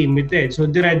unlimited. So,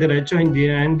 dire-diretso, hindi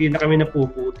na kami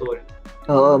napuputol.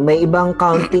 Oo, may ibang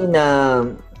county na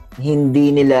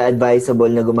hindi nila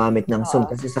advisable na gumamit ng Zoom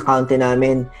kasi sa county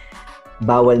namin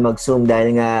bawal mag-Zoom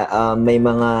dahil nga may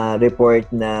mga report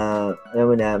na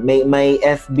may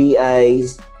FBI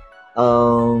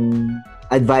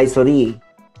advisory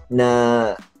na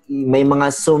may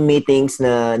mga Zoom meetings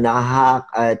na nakahack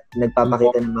at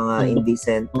nagpapakita ng mga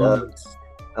indecent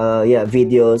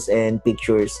videos and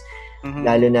pictures.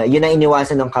 Lalo na, yun ang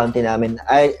iniwasan ng county namin.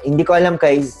 Hindi ko alam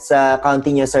sa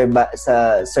county nyo, Sir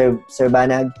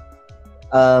Banag,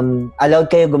 allowed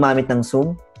kayo gumamit ng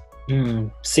Zoom?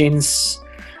 Since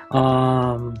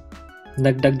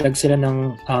nagdagdag sila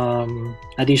ng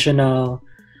additional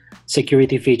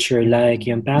security feature like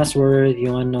yung password,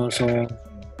 so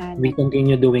we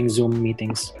continue doing Zoom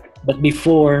meetings. But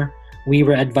before, we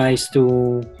were advised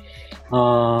to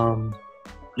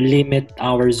limit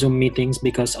our Zoom meetings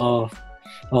because of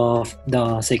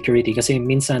the security. Kasi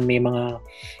minsan may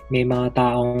mga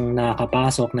taong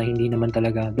nakapasok na hindi naman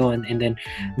talaga doon, and then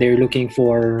they're looking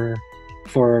for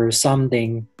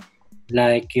something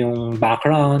like yung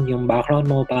background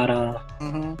mo para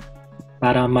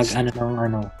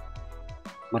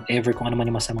whatever kung ano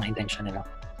man yung masamang intention nila.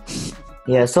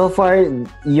 Yeah, so far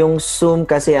yung Zoom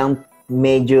kasi ang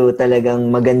medyo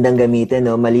talagang magandang gamitin,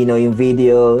 no? Malinaw yung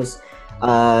videos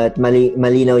at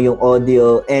malinaw yung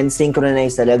audio and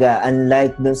synchronized talaga.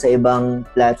 Unlike dun sa ibang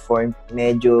platform,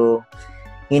 medyo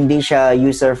hindi siya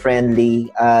user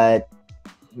friendly at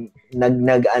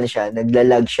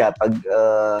naglalag siya pag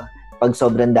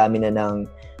sobrang dami na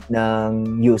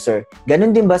ng user.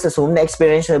 Ganun din ba sa Zoom?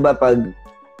 Na-experience na ba pag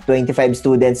 25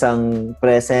 students ang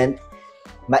present?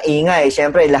 Maingay.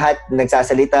 Siyempre, lahat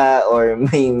nagsasalita or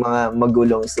may mga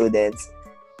magulong students.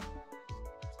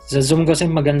 Sa Zoom kasi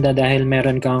maganda dahil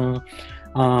meron kang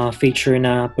feature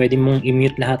na pwede mong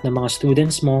i-mute lahat ng mga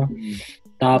students mo.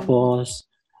 Tapos,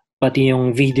 pati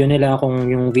yung video nila, kung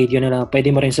yung video nila, pwede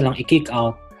mo rin silang i-kick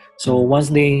out. So once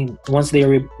they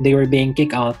were being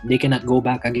kicked out, they cannot go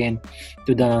back again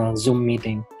to the Zoom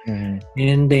meeting.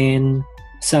 And then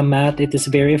Sa math, it is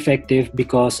very effective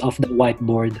because of the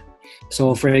whiteboard.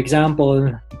 So for example,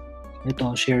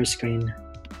 ito, share screen.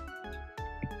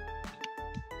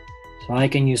 So I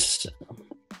can use,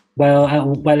 while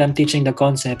I'm teaching the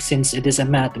concept, since it is a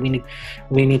math, we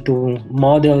need to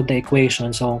model the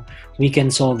equation so we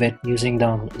can solve it using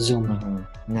the Zoom.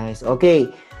 Nice. Okay.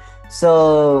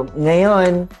 So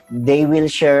ngayon, they will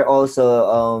share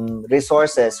also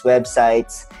resources,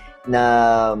 websites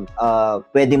na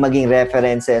pwede maging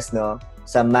references, no,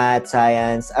 sa math,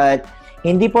 science, at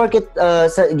hindi porket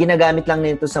ginagamit lang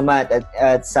nito sa math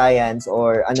at science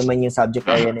or ano man yung subject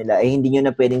area nila, hindi nyo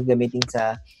na pwedeng gamitin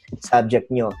sa subject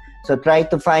nyo. So try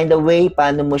to find a way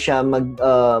paano mo siya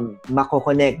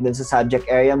mako-connect dun sa subject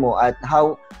area mo, at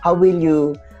how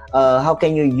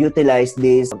can you utilize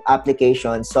this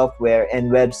application, software, and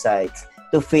websites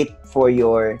to fit for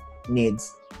your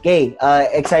needs. Okay,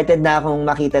 excited na akong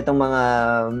makita itong mga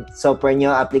software nyo,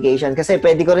 application, kasi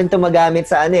pwede ko rin ito magamit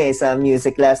sa sa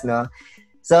music class, no?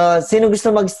 So, sino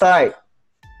gusto mag-start?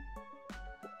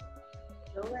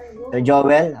 Sir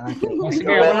Joel? Okay.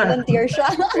 Volunteer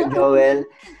siya. Sir Joel.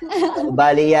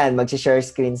 Bali yan, mag-share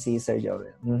screen si Sir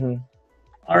Joel.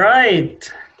 Alright.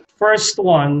 First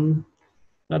one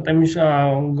that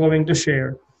I'm going to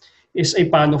share is a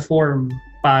Pano form.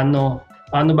 Paano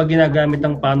ba ginagamit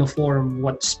ang Pano form?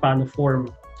 What's Pano form?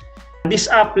 This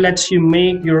app lets you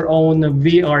make your own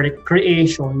VR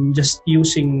creation just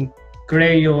using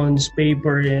crayons,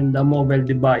 paper, and a mobile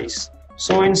device.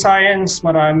 So in science,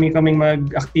 marami kaming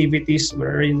mag-activities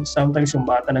wherein sometimes yung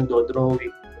bata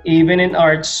nagdo-drawing. Even in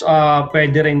arts,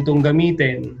 pwede rin itong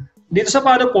gamitin. Dito sa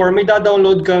Pano form, may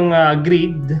da-download kang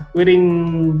grid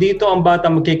wherein dito ang bata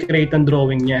mag-create ng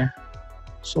drawing niya.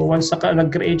 So once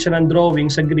nag-create siya ng drawing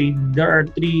sa grid, there are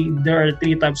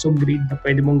three types of grid na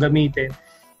pwede mong gamitin: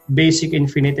 basic,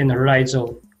 infinite, and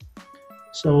horizon.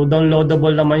 So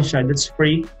downloadable naman siya, that's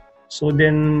free. So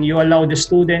then you allow the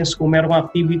students, kung merong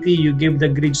activity, you give the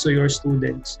grids to your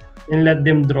students and let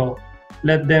them draw.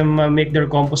 Let them make their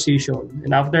composition.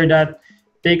 And after that,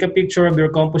 take a picture of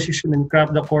your composition and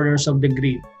crop the corners of the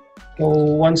grid. So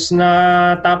once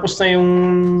na tapos na yung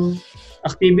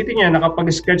activity niya,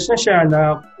 nakapag-sketch na siya,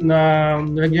 na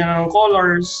lagyan ng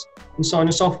colors, and so on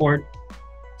and so forth,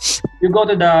 you go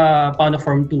to the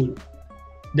Panoform tool.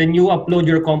 Then you upload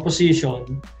your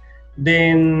composition.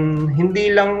 Then,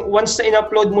 hindi lang, once na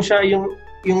in-upload mo siya,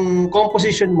 yung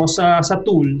composition mo sa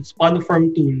tool, sa Panoform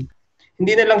tool,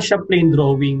 hindi na lang siya plain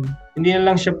drawing. Hindi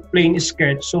na lang siya plain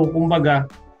sketch. So, kumbaga,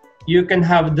 you can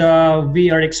have the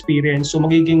VR experience. So,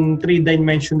 magiging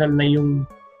three-dimensional na yung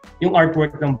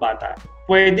artwork ng bata.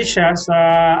 Pwede siya sa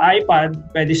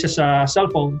iPad, pwede siya sa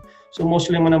cellphone. So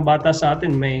mostly naman ng bata sa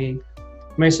atin may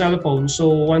cellphone. So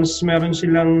once meron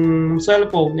silang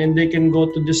cellphone and they can go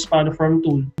to this Panoform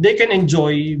tool, they can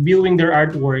enjoy viewing their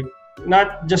artwork,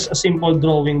 not just a simple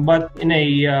drawing but in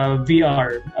a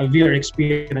VR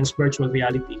experience, virtual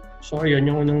reality. So ayun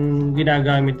yung unang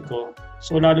ginagamit ko.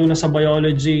 So lalo na sa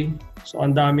biology, so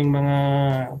ang daming mga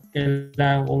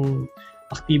kailangan kong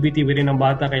activity within ng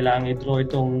bata, kailangan i-draw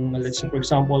itong, let's say for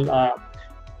example,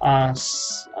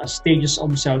 stages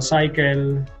of cell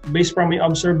cycle. Based from my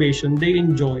observation, they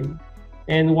enjoy.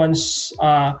 And once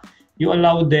you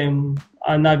allow them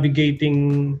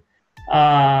navigating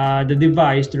the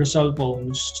device, their cell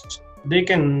phones, you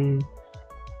can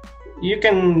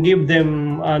give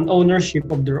them an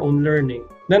ownership of their own learning.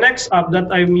 The next app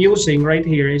that I'm using right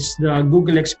here is the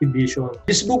Google Expedition.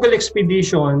 This Google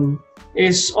Expedition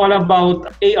is all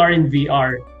about AR and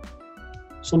VR.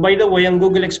 So by the way, ang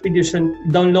Google Expedition,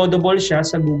 downloadable siya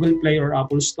sa Google Play or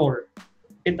Apple Store.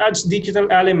 It adds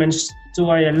digital elements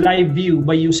to a live view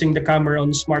by using the camera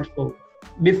on smartphone.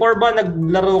 Before ba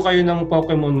naglaro kayo ng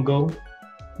Pokemon Go?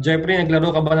 Jeffrey,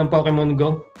 naglaro ka ba ng Pokemon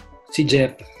Go? Si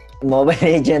Jeff. Mobile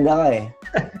Legend ako eh.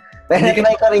 Pero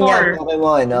try ko rin yan,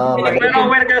 Pokemon. No? Pero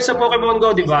aware kayo sa Pokemon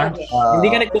Go, di ba?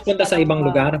 Hindi ka nagpupunta sa ibang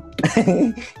lugar?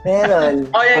 Meron.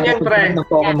 Yan, pre.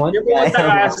 Yung pumunta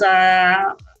ka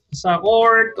sa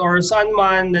court or saan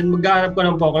man, then maghanap ko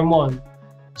ng Pokemon.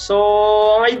 So,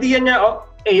 ang idea niya,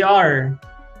 AR.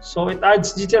 So, it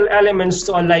adds digital elements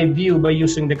to a live view by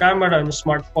using the camera on a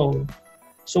smartphone.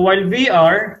 So, while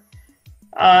VR,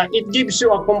 it gives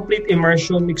you a complete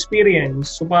immersion experience.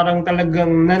 So parang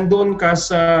talagang nandun ka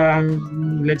sa,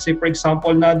 let's say for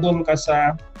example, nandun ka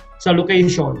sa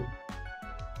location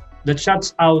that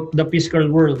shuts out the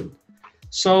physical world.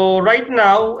 So right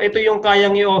now, ito yung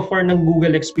kayang i-offer ng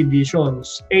Google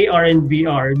Expeditions, AR and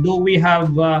VR. Though we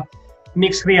have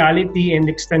mixed reality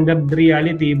and extended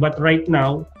reality, but right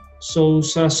now, so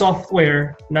sa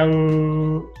software ng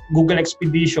Google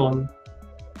Expedition,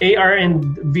 AR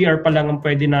and VR pa lang ang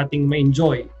pwede nating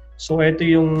ma-enjoy. So ito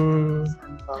yung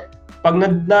pag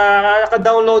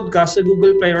naka-download ka sa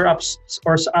Google Play or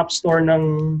sa App Store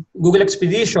ng Google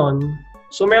Expedition,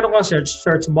 so meron kang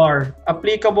search bar.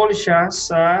 Applicable siya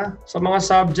sa mga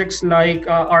subjects like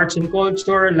arts and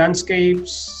culture,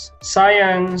 landscapes,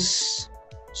 science.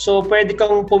 So pwede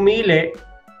kang pumili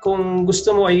kung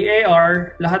gusto mo ay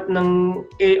AR, lahat ng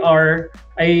AR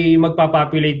ay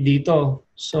magpapopulate dito.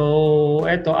 So,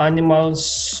 eto,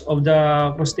 animals of the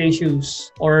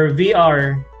crustaceans or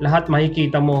VR, lahat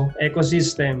makikita mo,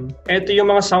 ecosystem. Ito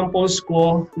yung mga samples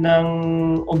ko ng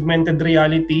augmented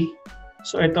reality.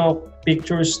 So, ito,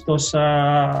 pictures to sa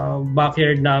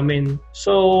backyard namin.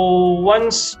 So,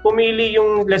 once pumili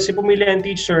ang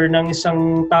teacher ng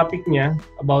isang topic niya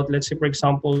about, let's say, for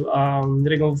example,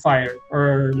 Ring of Fire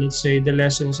or let's say, the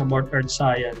lessons about earth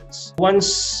science.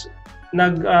 Once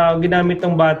ginamit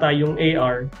ng bata yung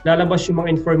AR, lalabas yung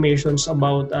mga informations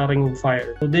about Ring of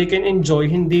Fire. So they can enjoy,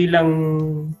 hindi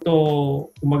lang to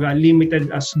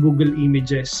limited as Google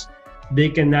Images.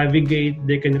 They can navigate,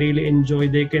 they can really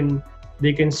enjoy, they can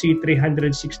see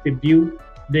 360 view,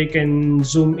 they can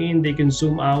zoom in, they can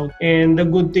zoom out. And the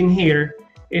good thing here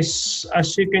is,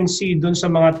 as you can see dun sa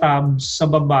mga tabs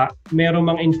sa baba, meron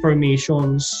mga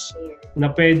informations na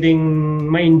pwedeng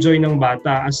ma-enjoy ng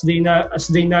bata as they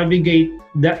navigate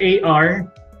the AR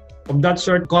of that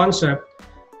sort concept.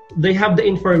 They have the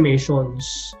informations,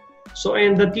 so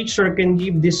and the teacher can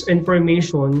give these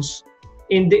informations.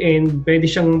 In the end,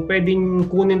 pwedeng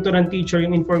kunin to ng teacher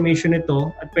yung information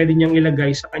nito at pwede niyang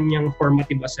ilagay sa kanyang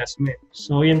formative assessment.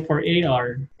 So yan for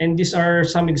AR. And these are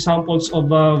some examples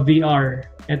of VR.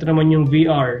 Ito naman yung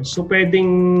VR. So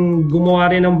pwedeng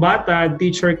gumawa rin ng bata,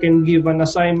 teacher can give an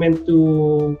assignment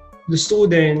to the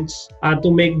students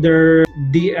to make their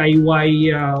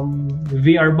DIY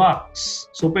VR box.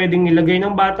 So pwedeng ilagay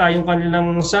ng bata yung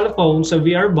kanilang cellphone sa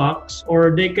VR box,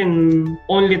 or they can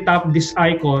only tap this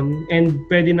icon and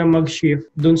pwede na mag-shift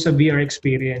dun sa VR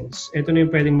experience. Ito na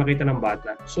yung pwedeng makita ng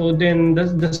bata. So then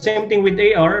the same thing with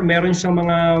AR, meron siyang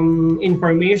mga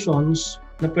informations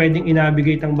na pwedeng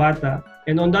i-navigate ang bata.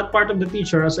 And on that part of the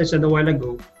teacher, as I said a while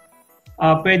ago,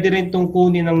 pwede rin itong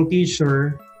kunin ng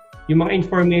teacher. Yung mga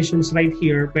informations right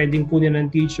here, pwedeng kunin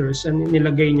ng teachers and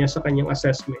nilagay niya sa kanyang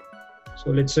assessment.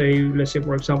 So let's say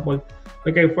for example,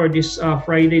 okay, for this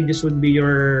Friday, this would be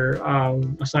your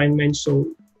assignment.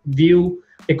 So view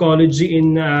ecology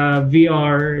in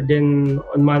VR. Then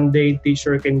on Monday,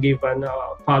 teacher can give an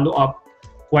follow-up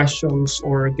questions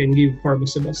or can give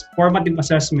formative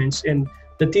assessments, and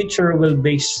the teacher will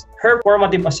base her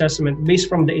formative assessment based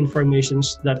from the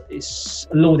informations that is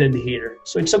loaded here.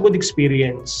 So it's a good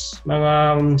experience.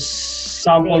 Mga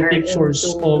sample pictures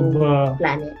of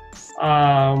planets.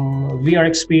 VR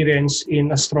experience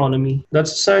in astronomy.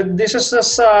 This is the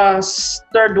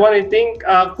third one, I think.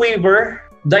 Quiver.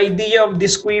 The idea of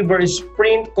this quiver is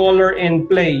print, color, and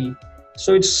play.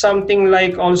 So it's something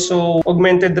like also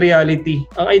augmented reality.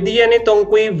 Ang idea nitong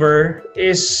quiver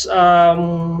is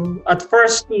at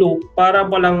first look para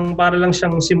lang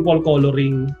siyang simple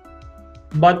coloring.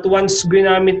 But once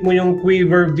ginamit mo yung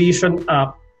Quiver Vision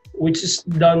app, which is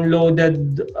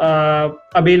downloaded,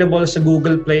 available sa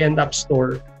Google Play and App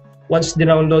Store. Once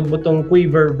dinownload mo tong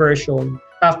Quiver version,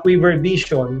 Quiver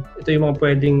Vision, ito yung mga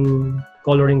pwedeng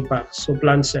coloring packs. So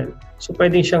plant cell. So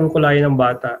pwedeng siyang kulayan ng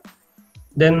bata.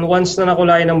 Then once na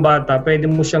nakulay ng bata, pwede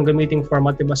mo siyang gamiting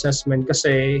formative assessment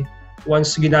kasi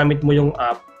once ginamit mo yung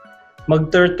app,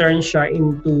 mag-turn siya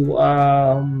into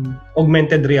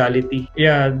augmented reality.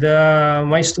 Yeah,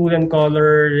 my student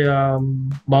color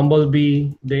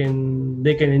Bumblebee, then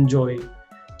they can enjoy.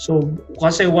 So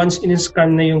kasi once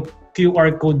in-scan na yung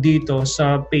QR code dito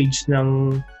sa page sa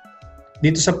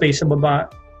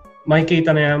baba,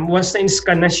 makikita na yan. Once na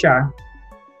in-scan na siya,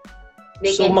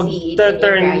 so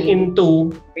mag-turn into,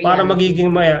 para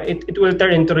magiging it will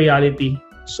turn into reality.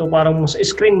 So parang sa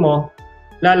screen mo,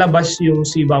 lalabas yung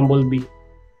si Bumblebee.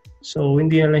 So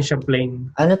hindi na lang siya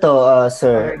plain. Ano to,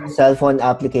 sir? Cellphone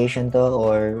application to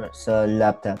or sa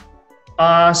laptop?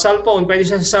 Cellphone. Pwede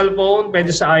sa cellphone, pwede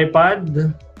sa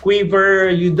iPad. Quiver,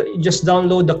 you just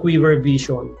download the Quiver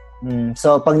Vision.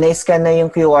 So pag na-scan na yung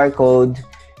QR code,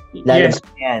 lalabas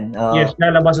yan. Yes,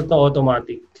 lalabas ito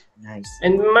automatic. Nice.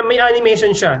 And may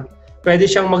animation siya. Pwede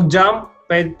siyang mag-jump.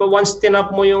 Once tinap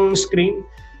mo yung screen,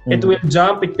 it will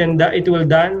jump, it will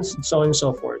dance, so on and so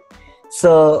forth.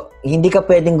 So, hindi ka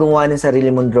pwedeng gumawa ng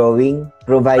sarili mong drawing?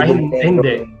 Provided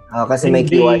hindi. Kasi may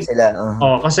QR sila.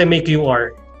 Kasi may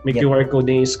QR. May QR code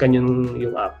na i-scan yung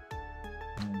app.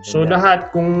 So, lahat,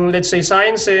 kung let's say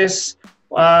sciences,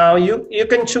 you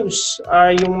can choose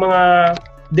yung mga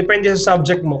depende sa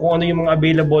subject mo kung ano yung mga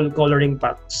available coloring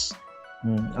packs.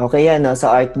 Okay yan, no?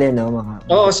 Sa art din, no?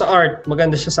 Oo, sa art.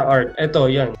 Maganda siya sa art. Ito,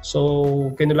 yan.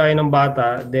 So, kinulayan ng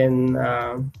bata, then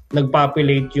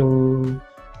nagpopulate yung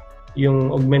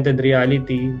augmented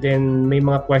reality. Then, may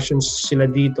mga questions sila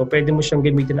dito. Pwede mo siyang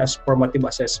gamitin as formative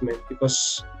assessment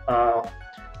because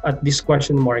at these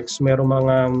question marks, merong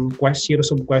mga series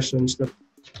of questions that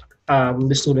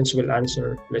the students will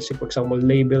answer. Let's say, for example,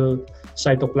 label,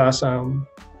 cytoplasm,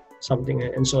 something,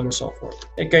 and so on and so forth.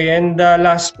 Okay, and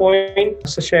last point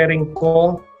sa sharing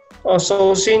ko.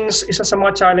 So since isa sa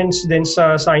mga challenge din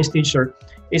sa science teacher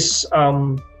is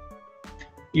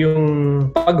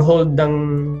yung pag-hold ng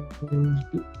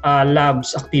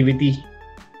labs activity.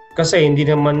 Kasi hindi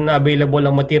naman available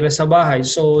ang material sa bahay.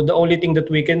 So the only thing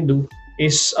that we can do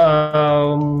is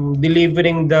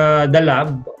delivering the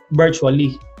lab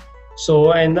virtually.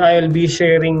 So, and I'll be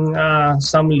sharing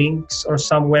some links or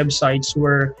some websites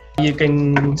where you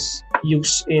can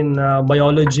use in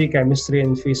biology, chemistry,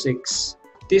 and physics.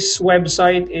 This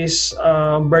website is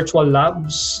Virtual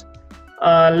Labs.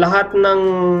 Lahat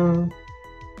ng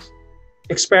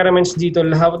experiments dito,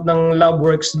 lahat ng lab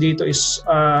works dito is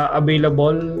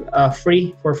available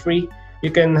for free.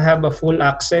 You can have a full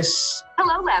access.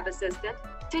 Hello, lab assistant.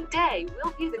 Today,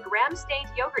 we'll view the gram-stained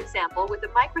yogurt sample with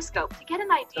a microscope to get an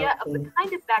idea of the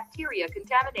kind of bacteria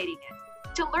contaminating it.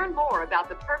 To learn more about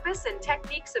the purpose and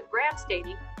techniques of gram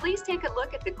staining, please take a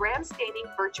look at the gram staining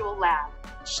virtual lab.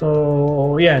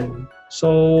 So, yan.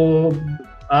 So,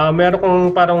 meron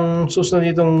kong parang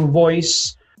susunod ditong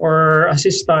voice or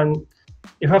assistant,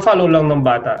 ipa-follow lang ng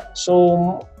bata.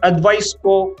 So, advice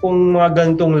ko kung mga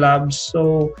ganitong labs.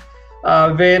 So,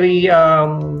 very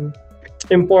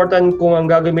important kung ang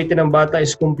gagamitin ng bata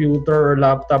is computer or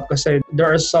laptop kasi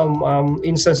there are some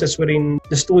instances wherein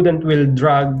the student will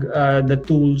drag the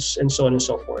tools and so on and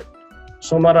so forth.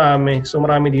 So marami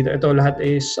dito. Ito lahat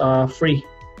is free.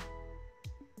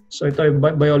 So ito ay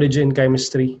biology and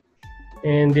chemistry.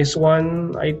 And this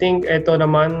one, I think ito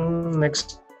naman,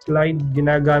 next slide,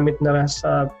 ginagamit na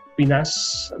sa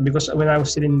Pinas because when I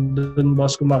was still in Don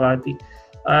Bosco Makati,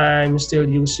 I'm still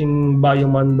using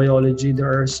Bioman Biology. There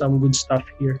are some good stuff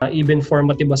here. Even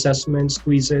formative assessments,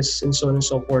 quizzes, and so on and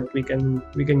so forth. We can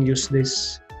use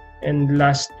this. And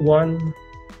last one,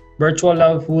 virtual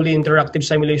lab, fully interactive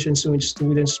simulations in which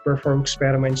students perform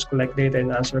experiments, collect data,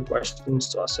 and answer questions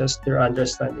to assess their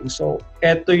understanding. So,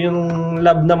 eto yung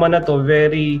lab naman na to,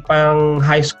 very pang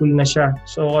high school na siya.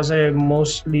 So, kasi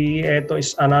mostly eto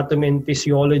is anatomy and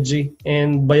physiology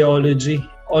and biology.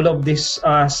 All of these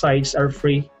sites are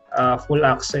free, full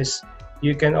access.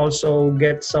 You can also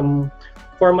get some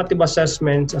formative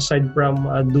assessments aside from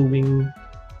the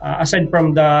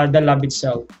lab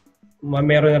itself.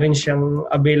 Meron rin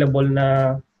siyang available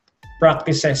na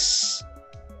practices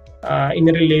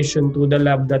in relation to the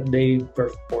lab that they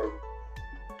perform.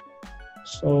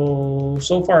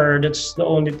 So far, that's the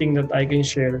only thing that I can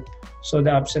share. So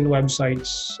the apps and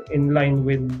websites in line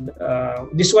with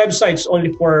this website's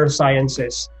only for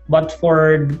sciences, but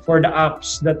for the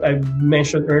apps that I've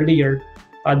mentioned earlier,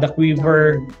 the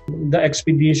Quiver, the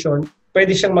Expedition,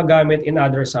 pwede siyang magamit in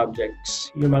other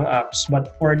subjects, yung mga apps.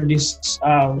 But for this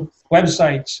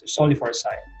websites, it's only for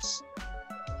science.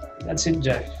 That's it,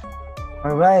 Jeff.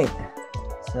 All right.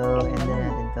 So, end na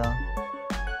natin to.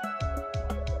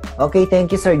 Okay,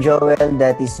 thank you, Sir Joel.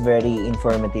 That is very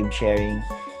informative sharing.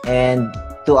 And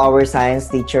to our science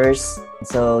teachers,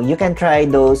 so you can try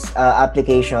those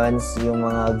applications, yung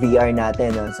mga VR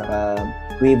natin, no, sa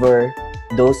Quiver,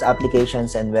 those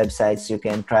applications and websites, you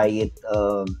can try it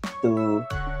to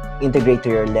integrate to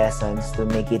your lessons to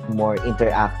make it more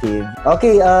interactive.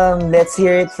 Okay, let's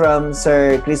hear it from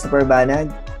Sir Christopher Banag.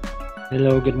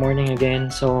 Hello, good morning again.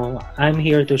 So I'm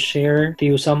here to share to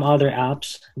you some other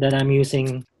apps that I'm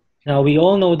using. Now, we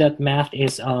all know that math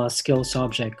is a skill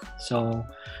subject. So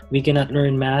we cannot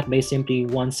learn math by simply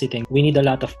one sitting. We need a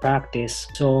lot of practice.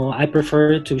 So I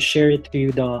prefer to share it to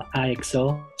you the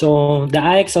iExcel. So the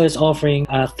iExcel is offering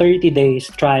a 30 days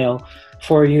trial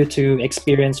for you to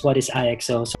experience what is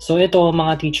iExcel. So ito,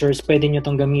 mga teachers, pwede nyo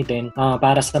itong gamitin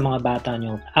para sa mga bata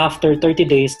nyo. After 30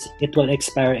 days, it will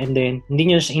expire and then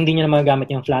hindi nyo na magagamit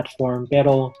yung platform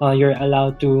pero you're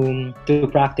allowed to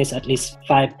practice at least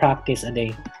 5 practice a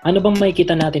day. Ano bang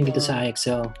makikita natin dito sa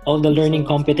iExcel? All the learning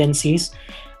competencies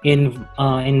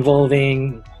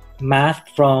involving math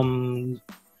from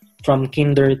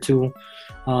kinder to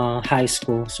high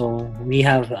school. So we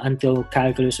have until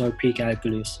calculus or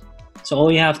pre-calculus. So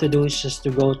all you have to do is just to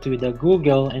go to the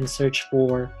Google and search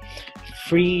for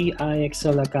free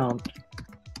iExcel account.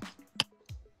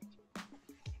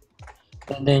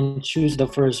 And then choose the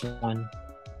first one.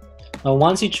 Now,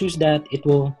 once you choose that, it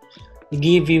will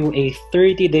give you a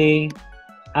 30-day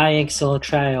IXL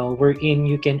trial wherein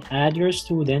you can add your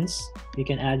students, you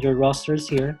can add your rosters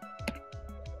here,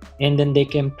 and then they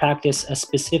can practice a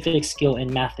specific skill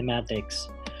in mathematics.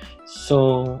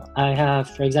 So I have,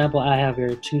 for example, I have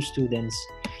here 2 students.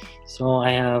 So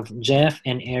I have Jeff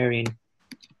and Erin.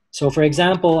 So for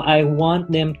example, I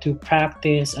want them to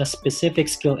practice a specific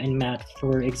skill in math.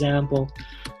 For example,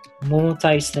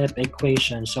 multi-step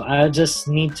equation. So I just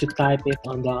need to type it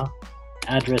on the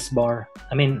address bar.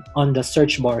 I mean, on the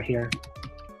search bar here.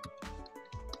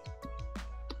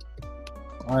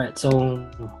 All right, so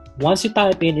once you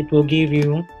type in, it will give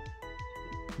you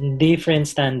different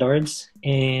standards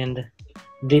and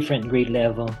different grade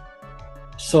level.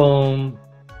 So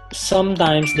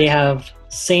sometimes they have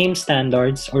same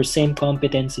standards or same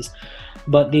competencies,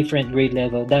 but different grade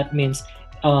level. That means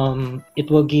it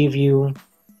will give you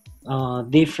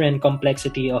different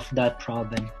complexity of that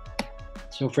problem.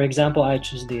 So for example, I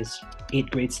choose this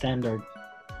 8th grade standard.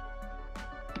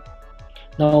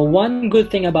 Now, one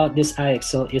good thing about this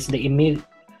IXL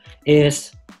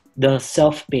is the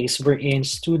self-paced, wherein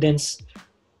students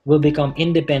will become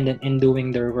independent in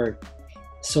doing their work.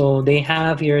 So they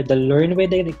have here the learn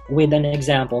with an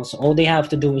example. So all they have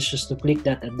to do is just to click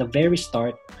that at the very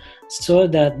start, so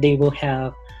that they will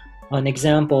have an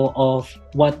example of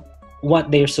what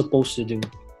they're supposed to do.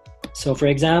 So for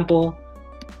example,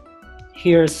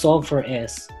 here, solve for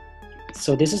S.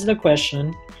 So this is the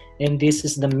question, and this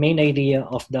is the main idea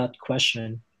of that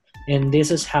question, and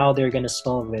this is how they're gonna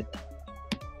solve it.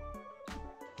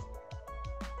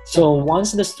 So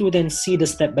once the students see the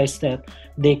step-by-step,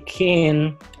 they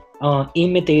can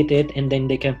imitate it, and then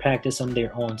they can practice on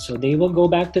their own. So they will go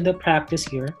back to the practice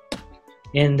here,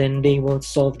 and then they will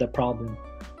solve the problem.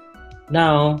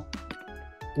 Now,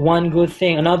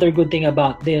 another good thing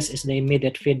about this is the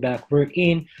immediate feedback,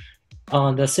 wherein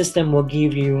the system will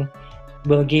give you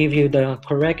the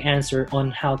correct answer on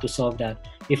how to solve that.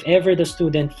 If ever the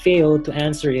student failed to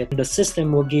answer it, the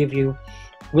system will give you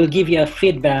a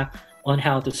feedback on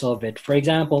how to solve it. For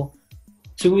example,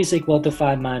 2 is equal to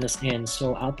 5 minus n.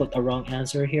 So I'll put a wrong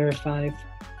answer here, 5.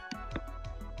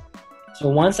 So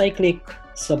once I click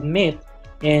submit,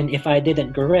 and if I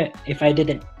didn't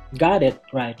got it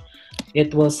right,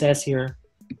 it will says here,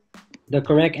 the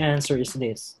correct answer is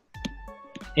this.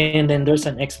 And then there's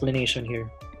an explanation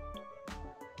here.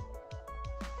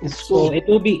 So it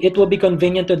will be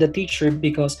convenient to the teacher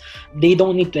because they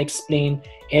don't need to explain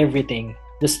everything.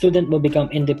 The student will become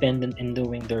independent in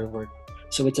doing their work.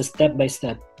 So it's a step by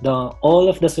step. All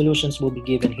of the solutions will be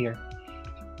given here.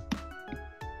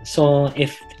 So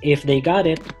if they got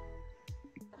it,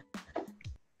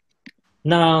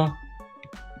 now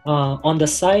on the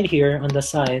side here,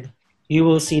 you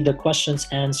will see the questions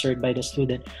answered by the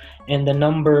student and the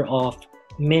number of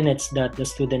minutes that the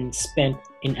student spent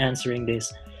in answering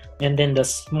this. And then the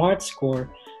SMART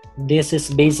score, this is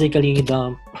basically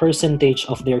the percentage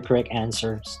of their correct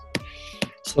answers.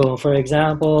 So for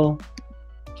example,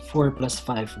 4 plus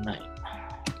 5, 9.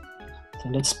 So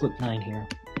let's put 9 here.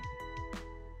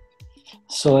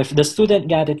 So if the student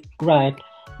got it right,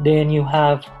 then you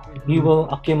will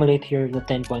accumulate here the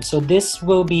 10 points. So this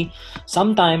will be,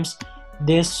 sometimes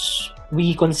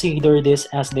we consider this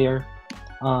as their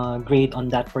grade on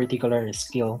that particular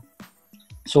skill.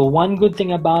 So another good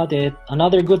thing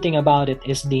about it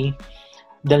is the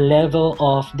level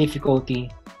of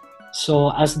difficulty. So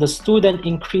as the student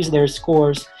increase their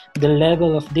scores, the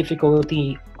level of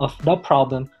difficulty of the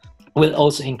problem will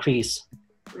also increase.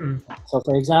 So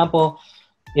for example,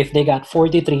 if they got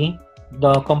 43,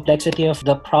 the complexity of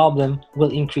the problem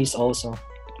will increase also.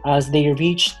 As they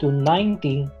reach to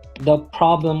 90, the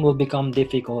problem will become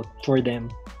difficult for them.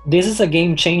 This is a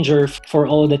game changer for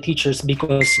all the teachers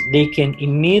because they can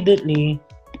immediately,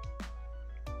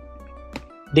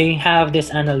 they have this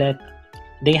analytics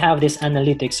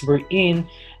wherein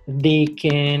they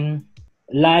can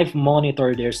live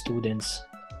monitor their students.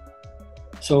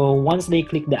 So once they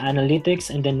click the analytics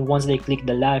and then once they click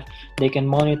the live, they can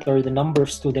monitor the number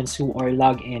of students who are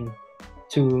logged in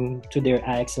to their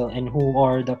IXL and who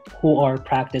are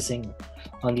practicing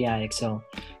on the IXL.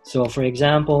 So for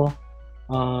example,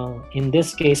 in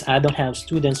this case, I don't have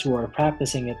students who are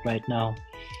practicing it right now.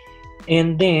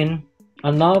 And then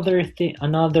another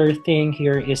thing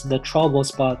here is the trouble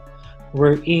spot,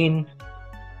 wherein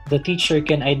the teacher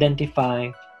can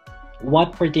identify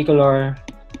what particular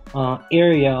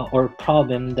area or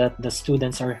problem that the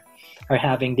students are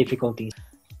having difficulties.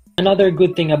 Another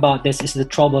good thing about this is the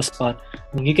trouble spot.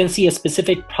 You can see a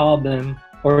specific problem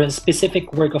or a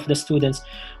specific work of the students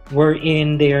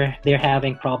wherein they're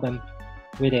having problem.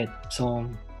 with it. So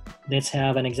let's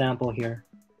have an example here.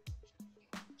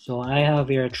 So I have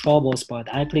here a trouble spot.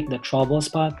 I click the trouble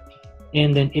spot,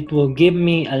 and then it will give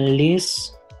me a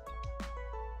list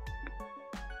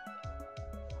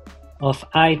of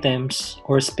items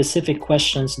or specific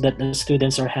questions that the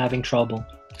students are having trouble.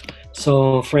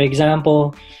 So for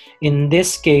example, in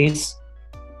this case,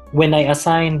 when I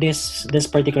assign this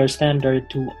particular standard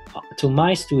to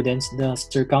my students, the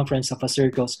circumference of a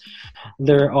circle,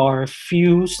 there are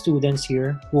few students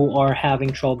here who are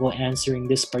having trouble answering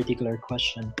this particular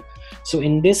question. So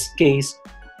in this case,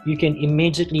 you can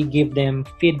immediately give them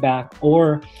feedback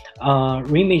or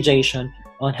remediation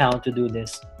on how to do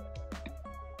this.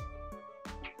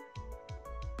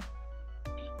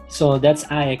 So that's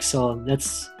iExcel.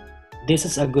 This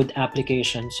is a good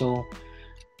application. So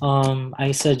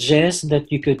I suggest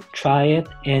that you could try it,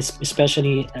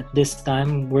 especially at this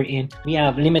time we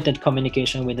have limited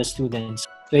communication with the students.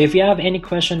 So if you have any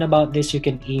question about this, you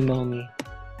can email me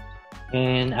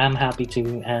and I'm happy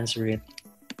to answer it.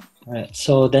 All right,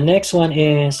 so the next one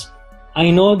is, I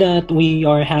know that we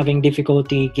are having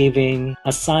difficulty giving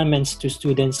assignments to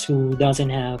students who doesn't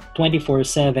have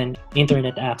 24/7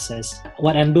 internet access.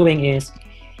 What I'm doing is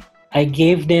I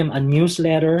gave them a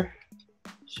newsletter.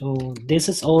 So this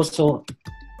is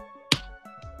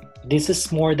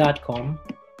more.com.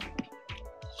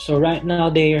 So right now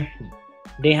they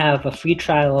have a free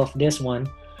trial of this one.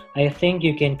 I think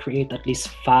you can create at least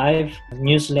 5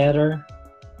 newsletter.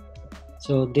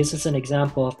 So this is an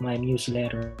example of my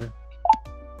newsletter.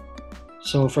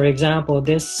 So for example,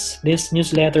 this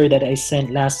newsletter that I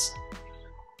sent last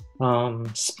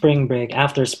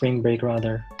after spring break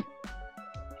rather.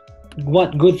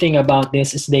 What good thing about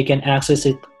this is they can access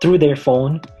it through their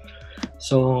phone.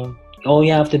 So all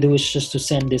you have to do is just to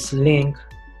send this link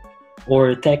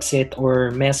or text it or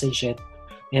message it,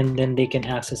 and then they can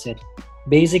access it.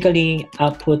 Basically,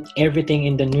 I'll put everything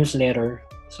in the newsletter.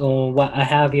 So what I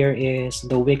have here is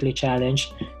the weekly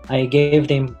challenge. I gave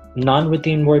them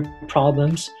non-routine word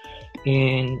problems,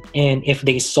 and if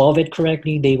they solve it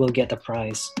correctly, they will get a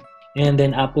prize. And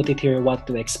then I'll put it here what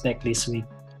to expect this week.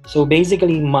 So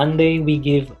basically Monday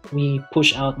we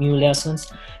push out new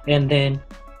lessons, and then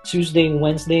Tuesday,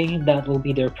 Wednesday, that will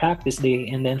be their practice day,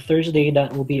 and then Thursday,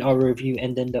 that will be our review,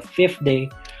 and then the 5th day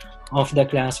of the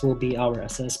class will be our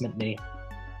assessment day.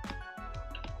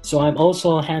 So I'm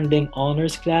also handling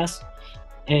honors class,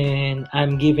 and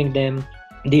I'm giving them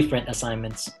different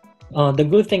assignments. The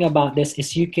good thing about this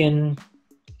is you can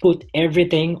put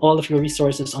everything, all of your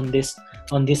resources on this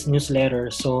newsletter.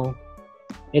 So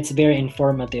it's very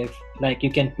informative. Like you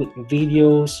can put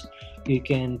videos, you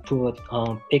can put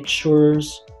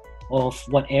pictures of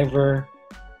whatever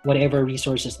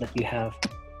resources that you have.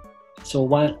 So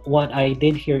what I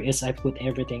did here is I put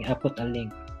everything. I put a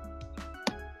link.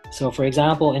 So for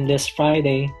example, in this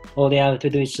Friday, all they have to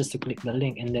do is just to click the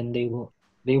link, and then they will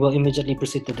immediately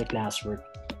proceed to the classwork.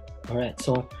 All right.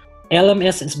 So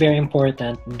LMS is very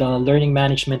important. The learning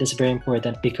management is very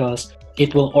important because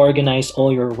it will organize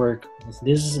all your work.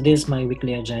 This is my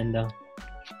weekly agenda.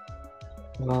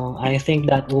 Well, I think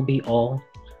that will be all.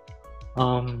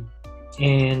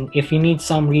 And if you need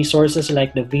some resources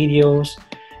like the videos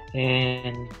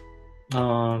and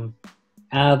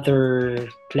other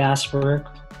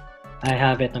classwork, I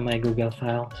have it on my Google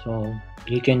file, so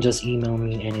you can just email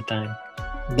me anytime.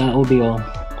 That will be all.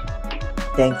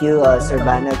 Thank you, Sir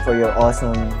Banag, for your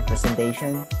awesome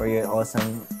presentation, for your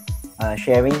awesome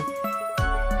sharing.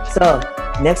 So,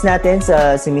 next natin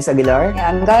si Miss Aguilar.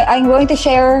 Yeah, I'm going to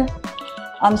share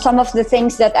some of the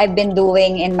things that I've been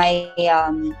doing in my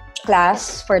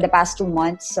class for the past 2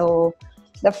 months. So,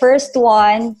 the first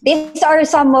one, these are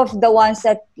some of the ones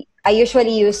that I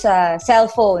usually use cell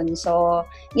phone. So,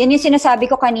 yun yung sinasabi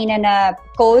ko kanina na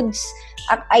codes.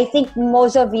 I think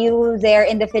most of you there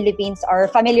in the Philippines are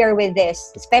familiar with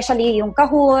this, especially yung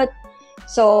Kahoot.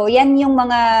 So, yan yung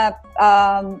mga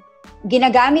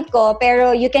ginagamit ko,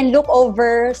 pero you can look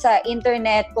over sa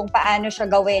internet kung paano siya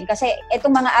gawin. Kasi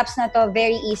itong mga apps na to,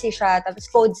 very easy siya, tapos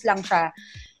codes lang siya.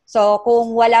 So,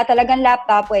 kung wala talagang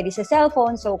laptop, pwede sa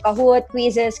cellphone. So, Kahoot,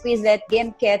 Quizzes, Quizlet,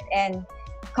 GameKit, and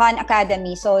Khan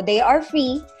Academy. So, they are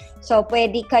free. So,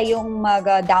 pwede kayong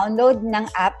mag-download ng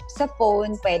app sa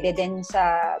phone, pwede din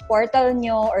sa portal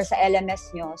nyo or sa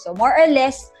LMS nyo. So, more or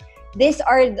less, these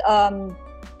are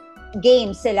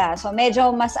games sila. So,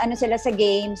 medyo mas ano sila sa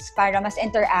games para mas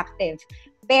interactive.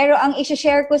 Pero, ang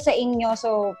i-share ko sa inyo,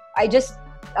 so, I just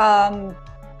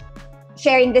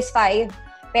sharing this 5.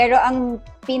 Pero, ang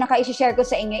pinaka-i-share ko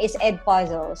sa inyo is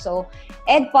Edpuzzle. So,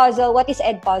 Edpuzzle, what is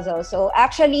Edpuzzle? So,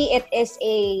 actually, it is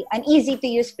an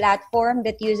easy-to-use platform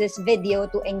that uses video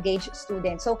to engage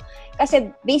students. So, kasi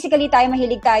basically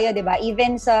mahilig tayo, di ba?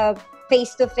 Even sa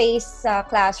face-to-face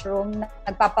classroom,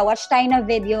 nagpapawatch tayo ng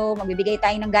video, magbibigay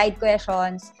tayo ng guide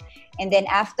questions, and then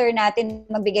after natin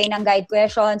magbigay ng guide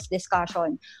questions,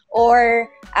 discussion. Or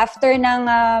after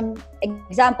ng,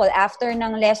 example, after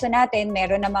ng lesson natin,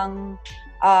 meron namang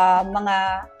mga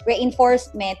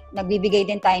reinforcement, nagbibigay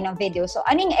din tayo ng video. So,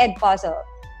 ano yung Edpuzzle?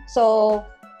 So,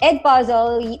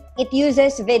 Edpuzzle, it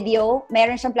uses video.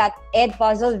 Meron siyang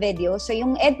Edpuzzle video. So,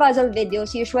 yung Edpuzzle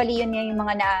videos, usually yun yung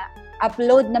mga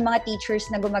na-upload ng mga teachers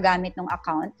na gumagamit ng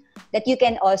account that you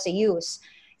can also use.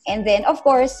 And then, of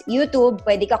course, YouTube,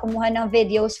 pwede ka kumuha ng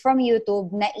videos from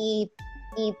YouTube na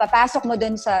ipapasok mo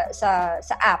dun sa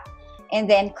app. And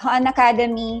then, Khan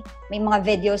Academy, may mga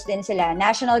videos din sila.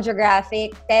 National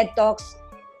Geographic, TED Talks,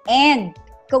 and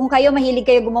kung mahilig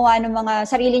kayo gumawa ng mga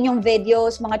sarili nyong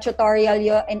videos, mga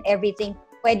tutorial and everything,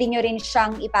 pwede nyo rin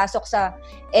siyang ipasok sa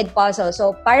Edpuzzle.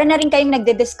 So, para na rin kayong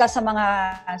nagde-discuss sa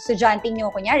mga estudyante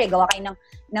nyo. Kunyari, gawa kayo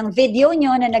ng video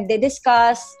nyo na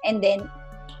nagde-discuss, and then,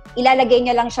 ilalagay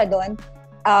nyo lang siya doon.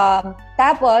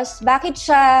 Tapos, bakit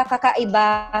siya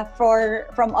kakaiba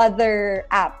from other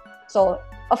app? So,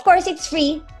 of course, it's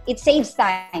free. It saves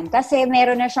time. Kasi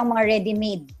meron na siyang mga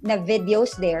ready-made na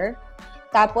videos there.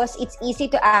 Tapos, it's easy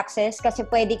to access kasi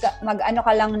pwede ka, mag-ano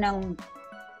ka lang ng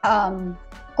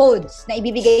codes na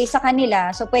ibibigay sa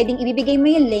kanila. So, pwedeng ibibigay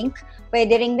mo yung link,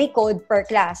 pwede ring may code per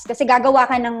class. Kasi gagawa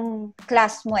ka ng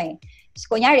class mo eh.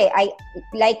 So, kunyari,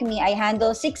 I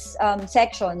handle 6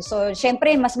 sections. So,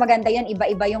 syempre, mas maganda yun,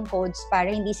 iba-iba yung codes para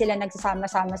hindi sila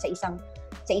nagsasama-sama sa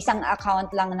isang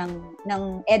account lang ng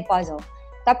Edpuzzle.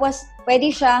 Tapos, pwede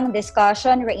siyang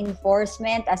discussion,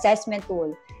 reinforcement, assessment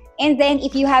tool. And then,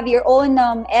 if you have your own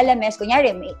LMS,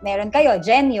 kunyari, meron kayo,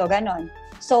 Genio, ganon.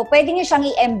 So, pwede nyo siyang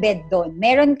i-embed doon.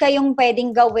 Meron kayong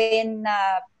pwedeng gawin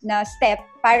na step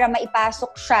para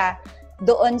maipasok siya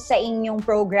doon sa inyong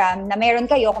program na meron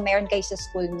kayo kung meron kayo sa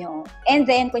school nyo. And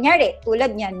then, kunyari,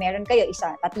 tulad niyan, meron kayo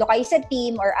tatlo kayo sa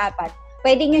team or 4,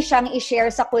 pwede nyo siyang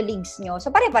i-share sa colleagues nyo. So,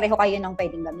 pare-pareho kayo ng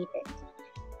pwedeng gamitin.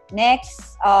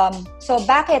 Next, so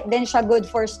bakit din siya good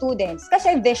for students?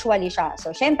 Kasi visually siya.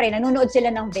 So, syempre, nanonood sila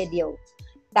ng video.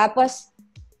 Tapos,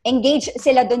 engage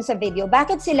sila dun sa video.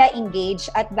 Bakit sila engage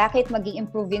at bakit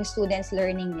mag-i-improve yung students'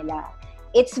 learning nila?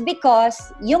 It's because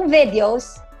yung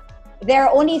videos, there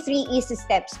are only 3 easy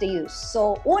steps to use.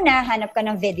 So, una, hanap ka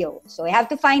ng video. So, you have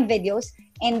to find videos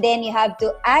and then you have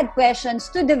to add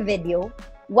questions to the video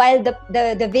while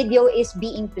the video is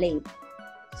being played.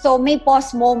 So, may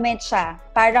pause moment siya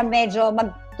para medyo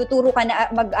magtuturo ka na,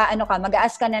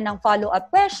 mag-a-ask ka na ng follow-up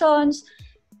questions,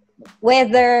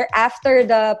 whether after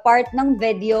the part ng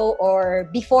video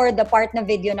or before the part ng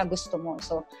video na gusto mo.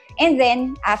 So, and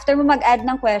then, after mo mag-add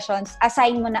ng questions,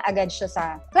 assign mo na agad siya sa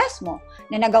class mo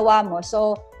na nagawa mo.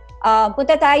 So,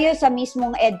 punta tayo sa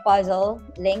mismong Edpuzzle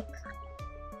link.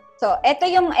 So, ito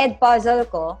yung Edpuzzle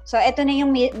ko. So, ito na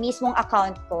yung mismong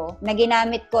account ko na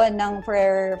ginamit ko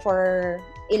for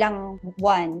ilang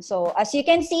buwan. So, as you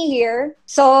can see here,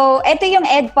 so, ito yung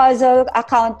Edpuzzle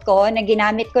account ko na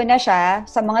ginamit ko na siya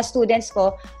sa mga students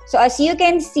ko. So, as you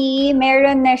can see,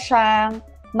 meron na siyang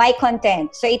my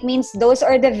content. So, it means those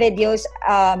are the videos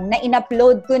na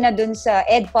in-upload ko na dun sa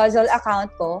Edpuzzle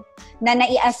account ko na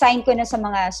nai-assign ko na sa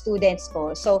mga students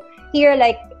ko. So, here,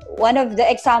 like, one of the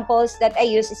examples that I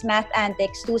use is Math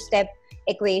Antics 2-step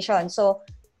equation. So,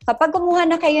 kapag kumuha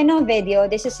na kayo ng video,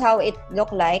 this is how it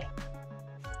look like.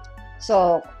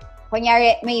 So,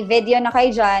 kunyari, may video na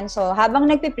kayo dyan. So, habang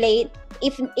nagpi-play,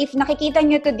 if nakikita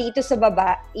nyo to dito sa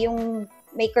baba, yung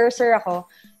may cursor ako,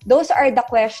 those are the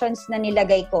questions na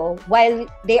nilagay ko while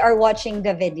they are watching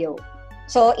the video.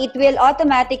 So, it will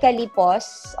automatically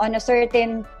pause on a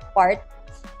certain part.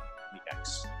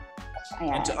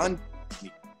 Ayan.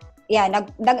 Yeah,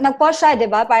 nag-pause siya, 'di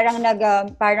ba? Parang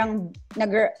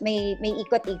may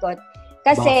ikot-ikot.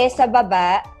 Kasi sa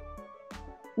baba,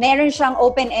 meron siyang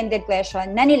open-ended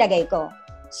question na nilagay ko.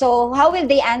 So, how will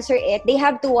they answer it? They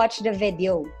have to watch the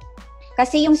video.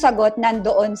 Kasi yung sagot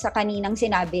nandoon sa kaninang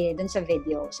sinabi dun sa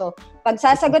video. So, pag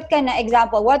sasagot ka na,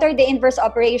 example, what are the inverse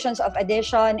operations of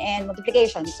addition and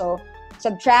multiplication? So,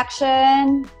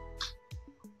 subtraction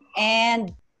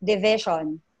and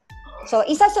division. So,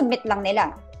 isa-submit lang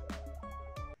nila.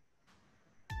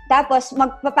 Tapos,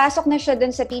 magpapasok na siya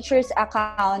dun sa teacher's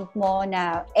account mo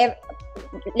na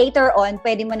later on,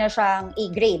 pwede mo na siyang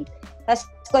i-grade. Tapos,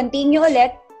 continue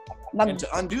ulit. and to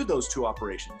undo those two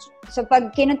operations. So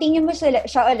pag kinontinue mo siya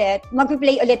ulit,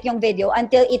 mag-play ulit yung video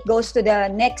until it goes to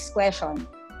the next question.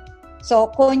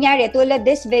 So kunyari, tulad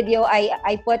this video,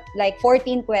 I put like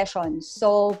 14 questions.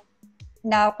 So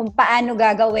na kung paano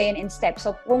gagawin in steps.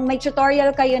 So kung may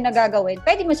tutorial kayo na gagawin,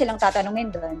 pwede mo silang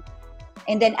tatanungin doon.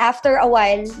 And then after a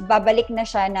while, babalik na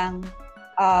siya ng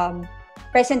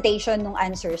presentation ng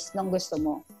answers nung gusto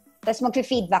mo. Tapos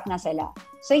mag-feedback na sila.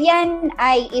 So yan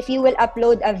ay if you will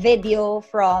upload a video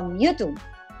from YouTube.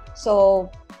 So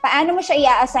paano mo siya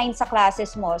i-assign sa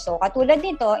classes mo? So katulad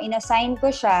nito, in-assign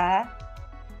ko siya.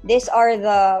 This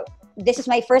is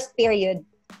my first period.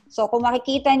 So kung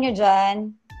makikita nyo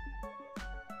dyan,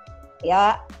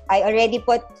 yeah, I already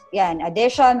put yan,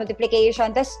 addition,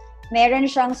 multiplication, tapos meron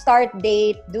siyang start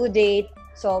date, due date.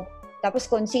 So, tapos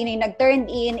kung sino yung nag-turn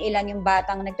in, ilan yung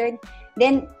batang nag-turn.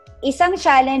 Then, isang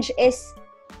challenge is,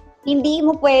 hindi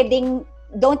mo pwedeng,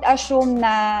 don't assume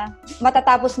na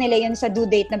matatapos nila yun sa due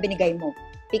date na binigay mo.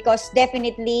 Because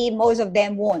definitely, most of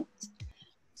them won't.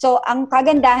 So, ang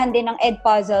kagandahan din ng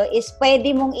Edpuzzle is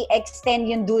pwede mong i-extend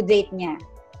yung due date niya.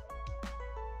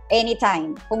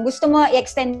 Anytime. Kung gusto mo,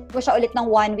 i-extend mo siya ulit ng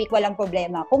 1 week, walang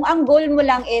problema. Kung ang goal mo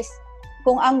lang is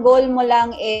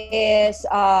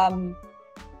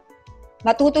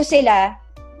matuto sila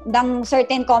ng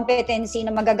certain competency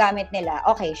na magagamit nila,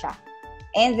 okay siya.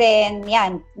 And then,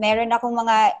 yan, meron akong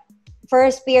mga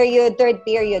first period, third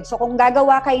period. So, kung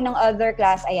gagawa kayo ng other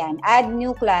class, ayan, add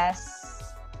new class.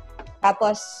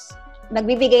 Tapos,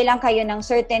 nagbibigay lang kayo ng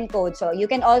certain code. So, you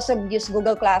can also use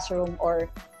Google Classroom or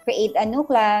create a new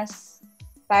class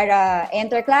para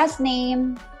enter class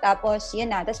name. Tapos,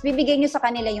 yun na. Tapos, bibigay nyo sa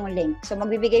kanila yung link. So,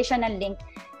 magbibigay siya ng link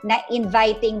na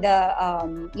inviting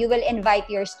you will invite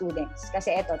your students.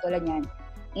 Kasi ito, tulad yan.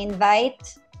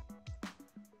 Invite.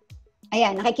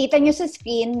 Ayan, nakikita nyo sa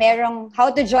screen, merong how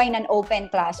to join an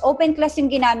open class. Open class yung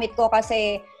ginamit ko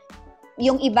kasi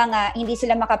yung iba nga, hindi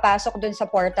sila makapasok dun sa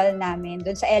portal namin,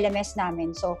 dun sa LMS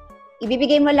namin. So,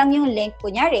 ibibigay mo lang yung link.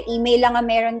 Kunyari, email lang ang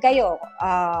meron kayo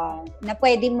na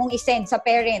pwede mong isend sa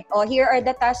parent. O, here are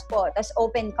the tasks po. Tapos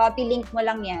open, copy link mo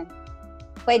lang yan.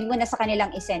 Pwede mo na sa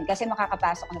kanilang isend kasi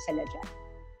makakapasok na sila dyan.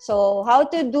 So, how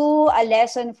to do a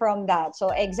lesson from that?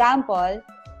 So, example,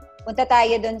 punta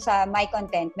tayo dun sa my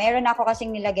content. Meron ako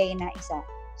kasing nilagay na isa.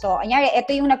 So, kunyari, ito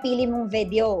yung napili mong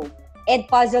video.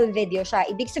 Edpuzzle video siya.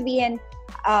 Ibig sabihin,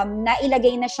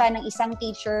 nailagay na siya ng isang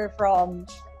teacher from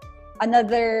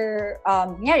another,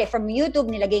 kunyari, from YouTube,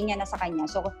 nilagay niya na sa kanya.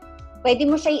 So, pwede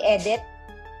mo siya i-edit.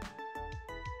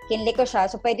 Kinlik ko siya.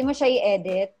 So, pwede mo siya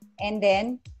i-edit. And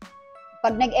then,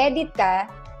 pag nag-edit ka,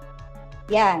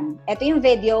 yan. Ito yung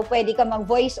video, pwede ka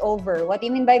mag-voice over. What do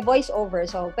you mean by voice over?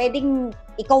 So, pwedeng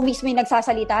ikaw mismo yung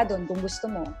nagsasalita doon kung gusto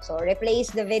mo. So,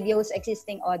 replace the video's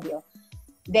existing audio.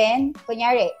 Then,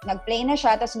 kunyari, nag-play na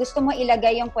siya, tapos gusto mo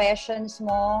ilagay yung questions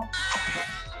mo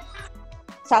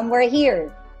somewhere here.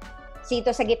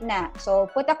 Sito sa gitna. So,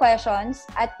 put the questions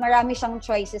at marami siyang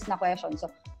choices na questions.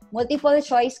 So, multiple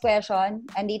choice question,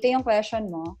 andito yung question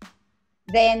mo.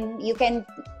 Then, you can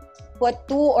put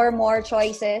 2 or more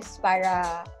choices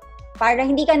para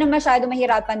hindi ka na masyado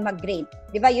mahirapan mag-grade.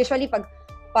 Di ba? Usually, pag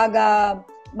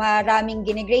maraming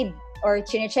gine-grade or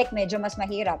chine-check, medyo mas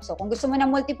mahirap. So, kung gusto mo na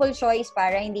multiple choice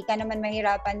para hindi ka naman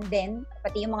mahirapan din,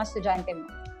 pati yung mga estudyante mo.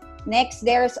 Next,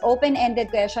 there's open-ended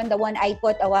question, the one I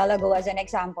put a while ago as an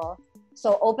example.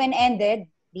 So, open-ended,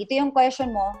 dito yung question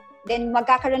mo, then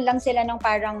magkakaroon lang sila ng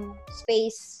parang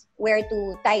space where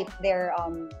to type their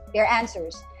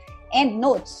answers. And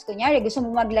notes. Kunyari, gusto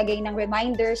mo maglagay ng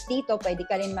reminders dito, pwede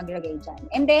ka rin maglagay dyan.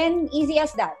 And then, easy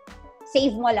as that.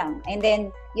 Save mo lang. And then,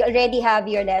 you already have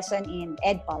your lesson in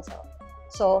Edpuzzle.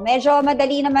 So, medyo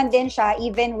madali naman din siya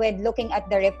even with looking at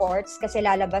the reports kasi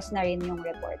lalabas na rin yung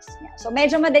reports niya. So,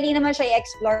 medyo madali naman siya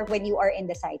i-explore when you are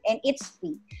in the site. And it's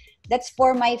free. That's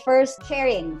for my first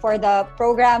sharing for the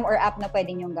program or app na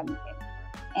pwede nyong gamitin.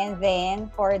 And then,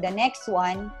 for the next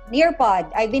one, Nearpod.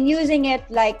 I've been using it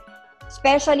like,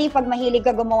 especially pag mahilig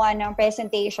ka gumawa ng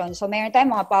presentation. So, meron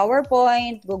tayong mga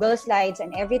PowerPoint, Google Slides,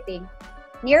 and everything.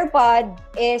 Nearpod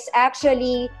is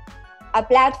actually a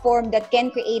platform that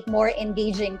can create more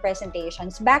engaging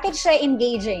presentations. Bakit siya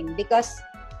engaging? Because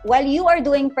while you are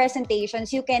doing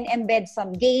presentations, you can embed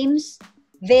some games,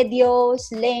 videos,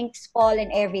 links, poll,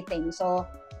 and everything. So,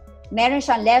 meron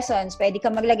siyang lessons. Pwede ka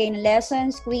maglagay ng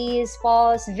lessons, quiz,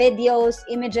 polls, videos,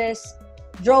 images,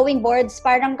 drawing boards.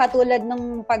 Parang katulad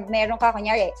nung pag meron ka,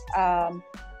 kunyari,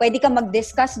 pwede ka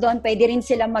mag-discuss doon, pwede rin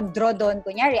sila mag-draw doon.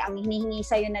 Kunyari, ang hinihingi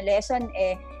sa'yo na lesson,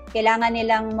 kailangan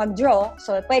nilang mag-draw,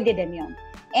 so pwede din yun.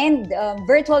 And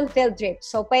virtual field trip.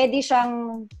 So, pwede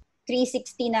siyang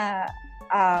 360 na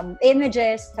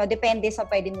images. So, depende sa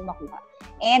pwede mo makuha.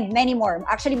 And many more.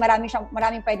 Actually,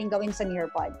 maraming pwedeng gawin sa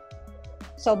Nearpod.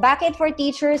 So, bakit for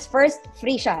teachers? First,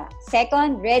 free siya.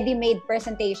 Second, ready-made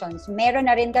presentations. Meron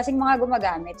na rin kasing mga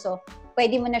gumagamit. So,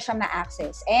 pwede mo na siya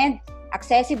ma-access. And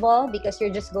accessible because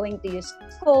you're just going to use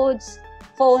codes,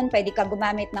 phone, pwede ka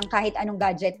gumamit ng kahit anong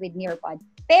gadget with Nearpod.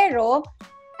 Pero,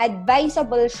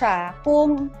 advisable siya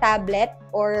kung tablet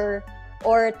or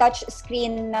touch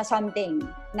screen na something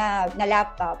na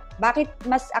laptop. Bakit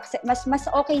mas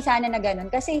okay sana na ganun?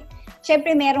 Kasi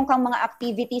syempre meron kang mga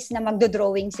activities na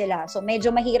magdo-drawing sila. So medyo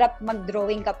mahirap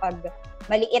mag-drawing kapag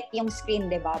maliit yung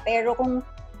screen, 'di ba? Pero kung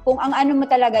ang ano mo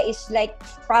talaga is like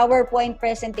PowerPoint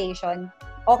presentation,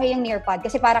 okay yung Nearpod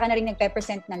kasi para ka na rin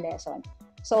nagpe-present ng lesson.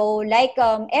 So like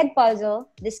Edpuzzle,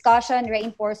 discussion,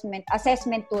 reinforcement,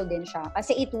 assessment tool din siya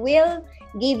kasi it will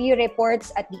give you reports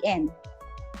at the end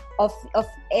of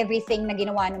everything na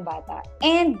ginawa ng bata.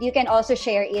 And you can also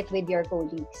share it with your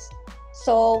colleagues.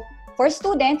 So, for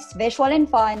students, visual and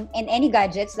fun, and any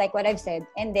gadgets, like what I've said,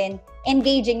 and then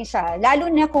engaging siya.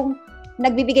 Lalo na kung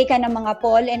nagbibigay ka ng mga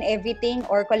poll and everything,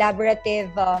 or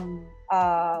collaborative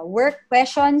work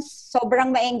questions, sobrang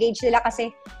ma-engage sila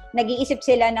kasi nag-iisip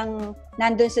sila ng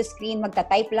nandun sa screen,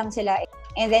 magta-type lang sila.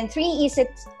 And then 3 easy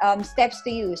steps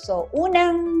to use. So,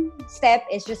 unang step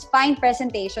is just find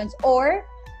presentations or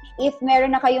if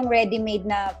meron na kayong ready-made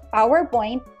na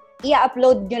PowerPoint,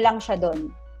 i-upload nyo lang siya doon.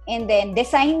 And then,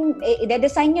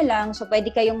 i-design nyo lang. So,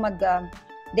 pwede kayong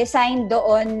mag-design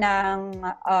doon ng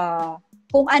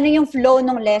kung ano yung flow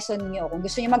ng lesson nyo. Kung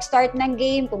gusto nyo mag-start ng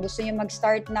game, kung gusto nyo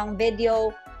mag-start ng video,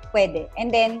 pwede.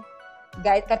 And then,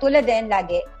 katulad din,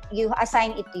 lagi, you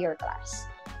assign it to your class.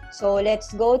 So,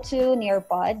 let's go to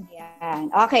Nearpod. Yan.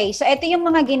 Okay, so ito yung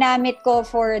mga ginamit ko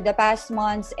for the past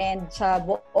months and sa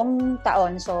buong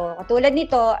taon. So, katulad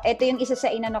nito, ito yung isa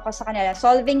sa inano ko sa kanila,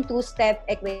 solving two-step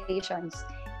equations.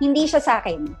 Hindi siya sa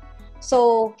akin.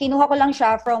 So, kinuha ko lang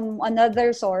siya from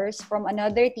another source, from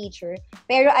another teacher,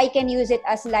 pero I can use it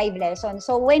as live lesson.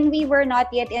 So, when we were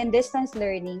not yet in distance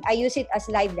learning, I use it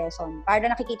as live lesson para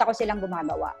nakikita ko silang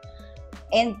gumagawa.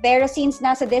 Pero since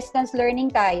nasa distance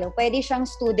learning tayo, pwede siyang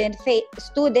student-based.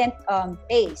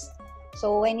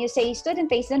 So when you say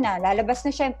student-based na, lalabas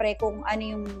na syempre kung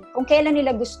kailan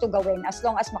nila gusto gawin as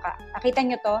long as nakita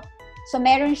nyo to. So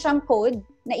meron siyang code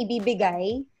na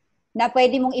ibibigay na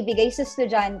pwede mong ibigay sa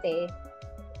estudyante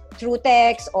through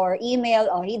text or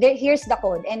email or here's the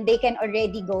code and they can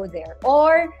already go there.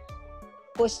 Or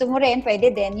gusto mo rin,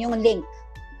 pwede din yung link.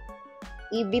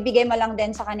 Ibibigay mo lang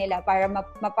din sa kanila para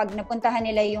mapag napuntahan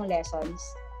nila yung lessons,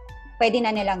 pwede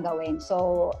na nilang gawin.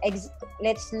 So,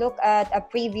 let's look at a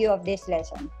preview of this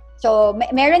lesson. So,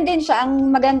 meron din siya,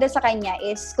 ang maganda sa kanya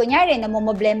is, kunyari,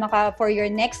 namumblema ka for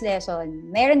your next lesson,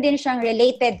 meron din siyang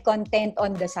related content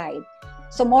on the side.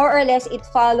 So, more or less, it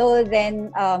follow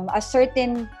then a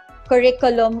certain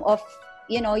curriculum of,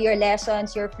 your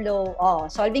lessons, your flow.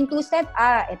 Solving two-step,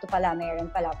 ito pala, meron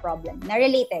pala problem na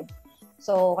related.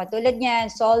 So, katulad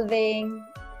niyan, solving,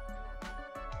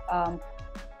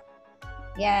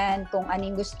 yan, kung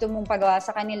anong gusto mong pagawa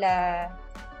sa kanila,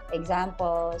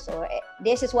 example. So,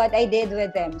 this is what I did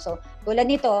with them. So, tulad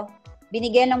nito,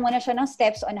 binigyan lang muna siya ng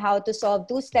steps on how to solve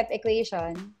two-step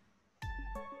equation.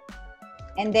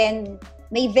 And then,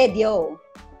 may video.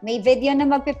 May video na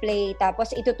magpe-play, tapos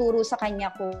ituturo sa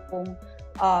kanya kung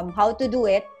how to do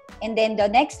it. And then, the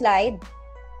next slide,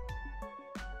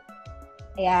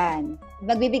 ayan.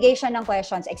 Magbibigay siya ng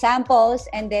questions, examples,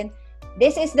 and then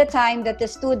this is the time that the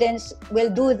students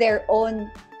will do their own.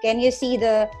 Can you see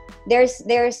there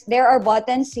are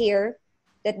buttons here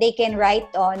that they can write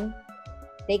on.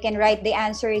 They can write the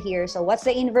answer here. So what's the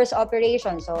inverse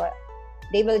operation? So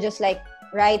they will just like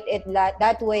write it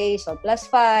that way. So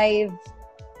 +5.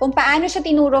 Kung paano siya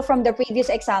tinuro from the previous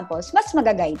examples, mas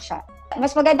magaguide siya.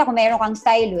 Mas maganda kung meron kang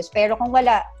stylus, pero kung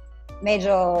wala,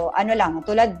 medyo lang,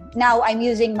 tulad now I'm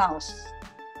using mouse.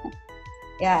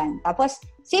 Yan. Tapos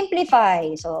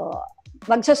simplify. So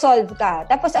magso-solve ka.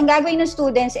 Tapos ang gagawin ng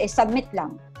students is submit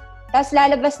lang. Tapos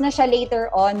lalabas na siya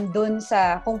later on dun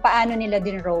sa kung paano nila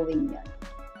dinrawing yan.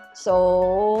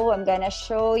 So I'm gonna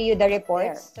show you the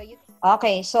reports.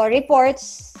 Okay, so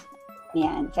reports.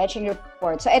 Yan, fetching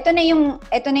report. So ito na yung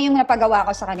napagawa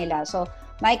ko sa kanila. So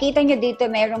makikita nyo dito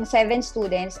merong 7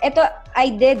 students. Ito,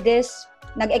 I did this,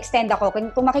 nag-extend ako.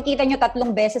 Kung makikita nyo, 3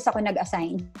 beses ako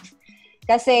nag-assign.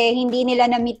 Kasi hindi nila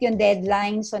na-meet yung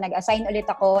deadline. So nag-assign ulit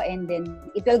ako and then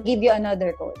it will give you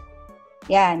another code.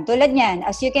 Yan, tulad niyan.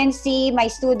 As you can see, my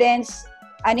students,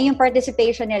 ano yung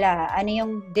participation nila? Ano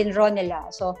yung dinraw nila?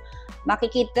 So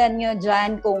makikita nyo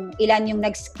dyan kung ilan yung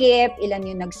nag-skip, ilan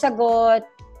yung nagsagot,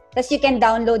 Tas you can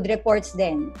download reports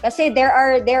din. Kasi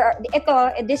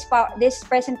this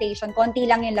presentation, konti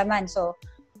lang yung laman. So,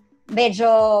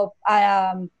 medyo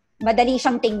madali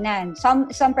siyang tingnan. Some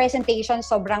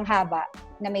presentations sobrang haba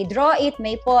na may draw it,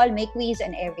 may poll, may quiz,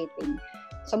 and everything.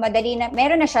 So, madali na,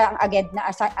 meron na siya ang agad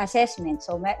na assessment.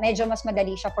 So, medyo mas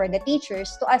madali siya for the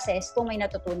teachers to assess kung may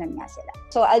natutunan nga sila.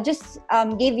 So, I'll just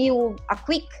give you a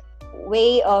quick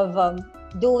way of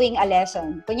doing a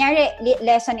lesson. Kunyari,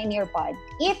 lesson in your pod.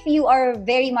 If you are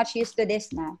very much used to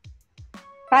this na,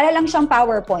 para lang siyang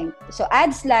PowerPoint. So,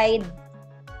 add slide,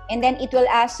 and then it will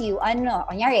ask you,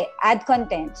 kunyari, add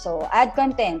content. So, add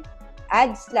content,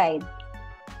 add slide.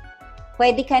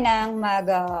 Pwede ka nang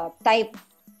mag-type,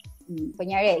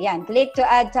 kunyari, yan, click to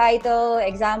add title,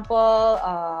 example,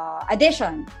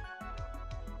 addition.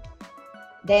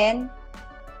 Then,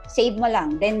 save mo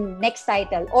lang. Then, next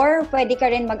title. Or, pwede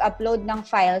ka rin mag-upload ng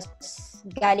files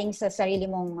galing sa sarili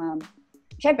mong,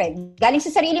 syempre, galing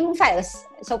sa sarili mong files.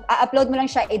 So, upload mo lang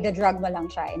siya, i-drag mo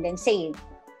lang siya, and then save.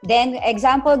 Then,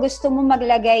 example, gusto mo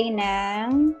maglagay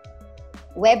ng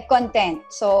web content.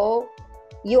 So,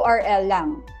 URL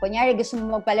lang. Kunyari, gusto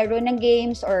mo magpalaro ng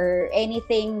games or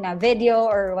anything na video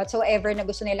or whatsoever na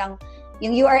gusto nilang,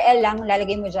 yung URL lang,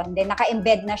 lalagay mo dyan. Then,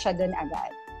 naka-embed na siya dun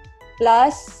agad.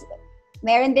 Plus,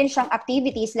 meron din siyang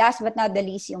activities, last but not the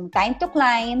least, yung time to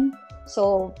climb.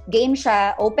 So, game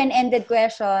siya, open-ended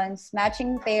questions,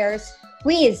 matching pairs,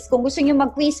 quiz. Kung gusto nyo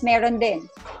mag-quiz, meron din.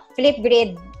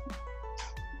 Flipgrid.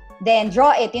 Then,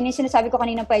 draw it. Yun yung sinasabi ko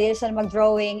kanina, pwede sila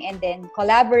mag-drawing, and then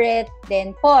collaborate,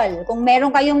 then poll. Kung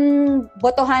meron kayong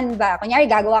botohan ba, kunyari,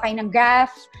 gagawa kayo ng graph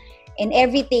and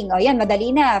everything. O, yan,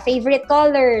 madali na. Favorite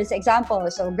colors, example.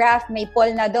 So, graph, may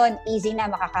poll na doon. Easy na,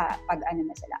 makakapag-ano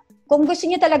na sila. Kung gusto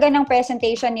niyo talaga ng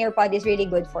presentation, Nearpod is really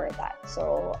good for that.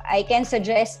 So, I can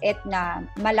suggest it na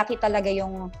malaki talaga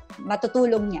yung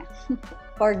matutulong niya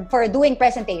for doing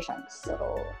presentations.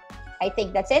 So, I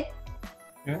think that's it.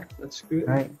 Yeah, that's good.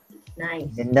 Right.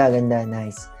 Nice. Ganda,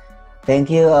 nice.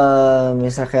 Thank you,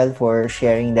 Ms. Raquel, for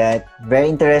sharing that. Very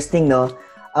interesting, no?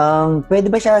 Pwede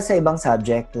ba siya sa ibang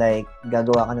subject? Like,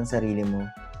 gagawa ka ng sarili mo?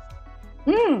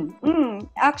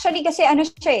 Actually, kasi ano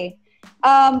siya eh.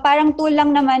 Parang tool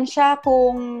lang naman siya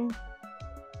kung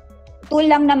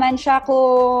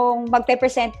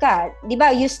magpe-present ka. Di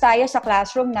ba, use tayo sa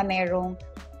classroom na merong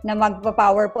na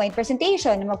magpa-PowerPoint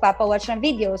presentation, na magpapa-watch ng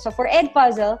video. So, for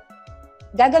Edpuzzle,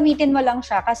 gagamitin mo lang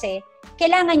siya kasi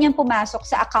kailangan niyang pumasok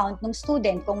sa account ng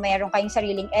student kung meron kayong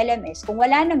sariling LMS. Kung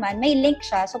wala naman, may link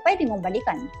siya, so pwede mong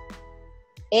balikan.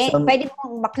 Pwede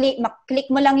mong maklik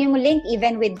mo lang yung link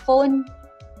even with phone,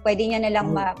 pwede niya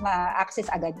nalang ma-access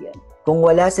agad yun. Kung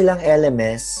wala silang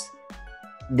LMS,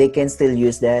 they can still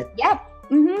use that? Yep.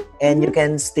 And you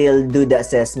can still do the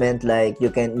assessment, like you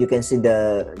can see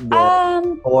the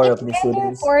core of the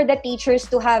students? It's better for the teachers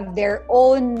to have their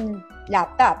own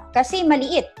laptop. Kasi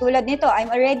maliit. Tulad nito, I'm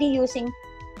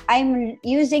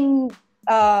using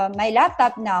my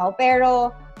laptop now,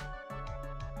 pero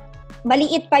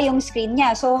maliit pa yung screen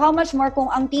niya. So, how much more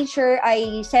kung ang teacher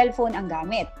ay cellphone ang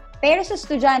gamit? Pero sa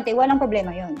estudyante, walang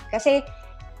problema yun. Kasi,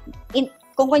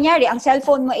 kung kunyari, ang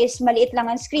cellphone mo is maliit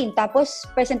lang ang screen, tapos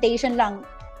presentation lang,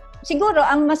 siguro,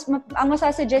 ang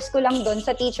masasuggest ko lang doon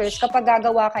sa teachers kapag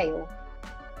gagawa kayo,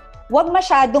 wag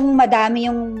masyadong madami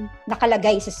yung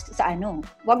nakalagay sa ano.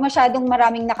 Wag masyadong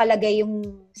maraming nakalagay yung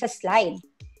sa slide.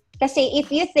 Kasi if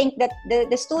you think that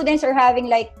the students are having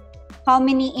like how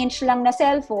many inch lang na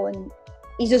cellphone,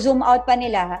 i-zoom out pa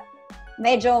nila,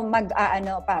 medyo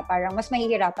parang mas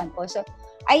mahihirapan po. So,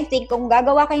 I think kung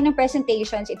gagawa kayo ng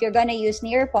presentations, if you're gonna use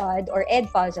Nearpod or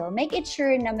Edpuzzle, make it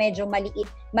sure na medyo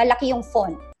malaki yung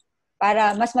font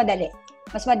para mas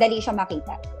madali siya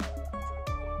makita.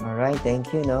 Alright,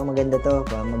 thank you, no? Maganda to.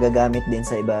 Magagamit din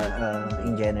sa iba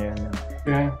in general, no?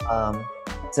 Yeah.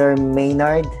 Sir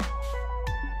Maynard,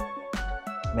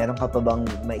 meron ka pa bang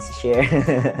mai-share?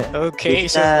 Okay,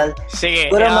 so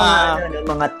sige. Siguro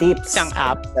mga tips. Isang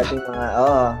app. Sa ating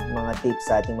mga tips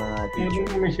sa ating mga teacher.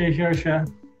 Maybe may share siya.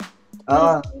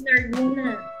 Maynard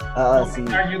muna.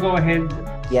 Maynard, you go ahead.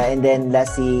 Yeah, and then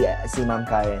last si Ma'am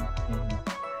Karen.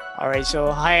 All right, so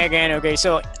hi again. Okay,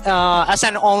 so as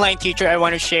an online teacher, I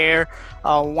want to share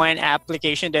one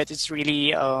application that is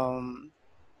really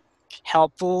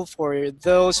helpful for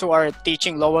those who are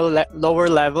teaching lower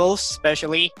levels,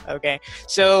 especially. Okay,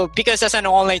 so because as an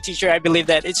online teacher, I believe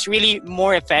that it's really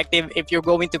more effective if you're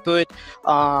going to put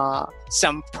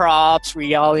some props,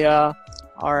 realia.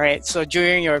 All right, so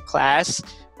during your class.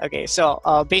 Okay, so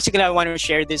basically, I want to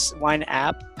share this one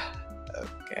app.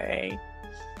 Okay.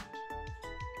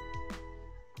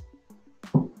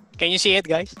 Can you see it,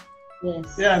 guys?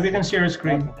 Yes. Yeah, we can share a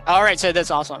screen. All right, so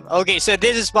that's awesome. Okay, so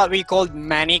this is what we call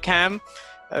Manicam.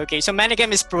 Okay, so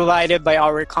Manicam is provided by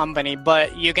our company,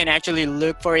 but you can actually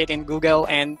look for it in Google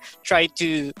and try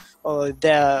to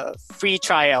the free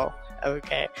trial.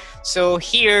 Okay, so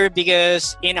here,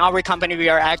 because in our company we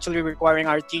are actually requiring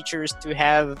our teachers to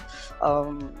have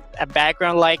a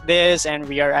background like this, and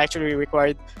we are actually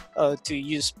required to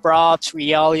use props,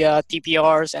 realia,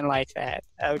 TPRs, and like that.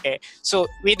 Okay, so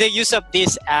with the use of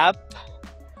this app,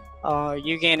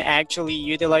 you can actually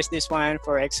utilize this one.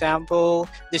 For example,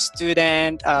 the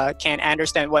student can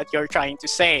understand what you're trying to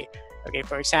say. Okay,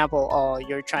 for example,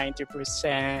 you're trying to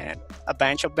present a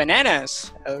bunch of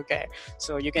bananas. Okay,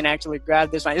 so you can actually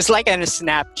grab this one. It's like in a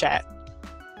Snapchat.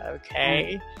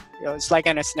 Okay, it's like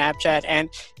in a Snapchat. And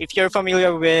if you're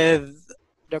familiar with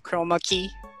the chroma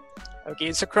key, okay,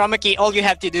 it's a chroma key. All you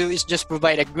have to do is just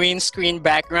provide a green screen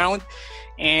background,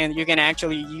 and you can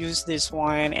actually use this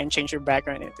one and change your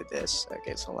background into this.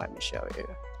 Okay, so let me show you.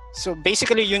 So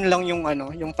basically, yun lang yung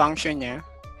yung function niya.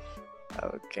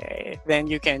 Okay, then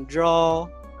you can draw,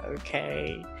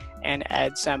 okay, and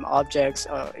add some objects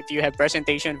if you have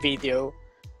presentation video.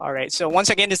 All right, so once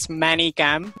again, it's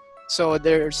Manicam. So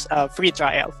there's a free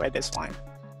trial for this one.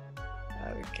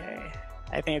 Okay,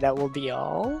 I think that will be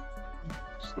all.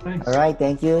 Nice. All right,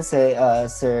 thank you,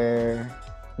 Sir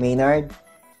Maynard.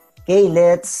 Okay,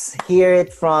 let's hear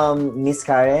it from Miss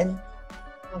Karen.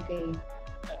 Okay.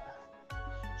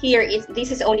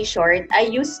 This is only short. I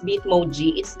use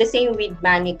Bitmoji. It's the same with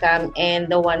Manicam and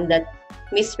the one that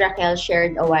Miss Raquel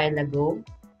shared a while ago.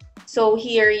 So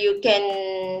here you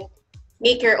can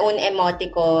make your own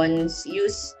emoticons,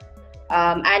 use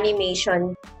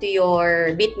animation to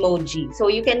your Bitmoji. So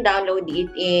you can download it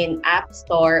in App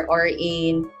Store or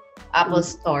in Apple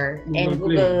Store and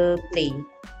Google Play.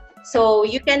 So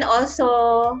you can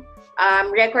also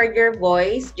record your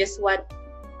voice, just what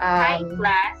Hi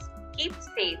class, keep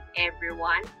safe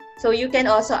everyone. So you can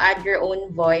also add your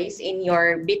own voice in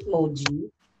your Bitmoji.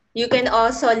 You can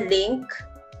also link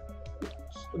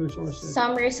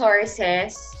some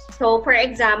resources. So for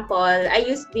example, I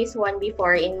used this one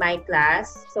before in my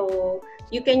class. So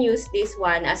you can use this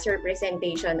one as your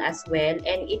presentation as well,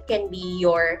 and it can be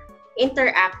your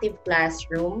interactive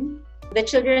classroom. The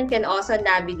children can also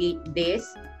navigate this.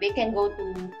 They can go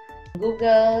to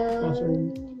Google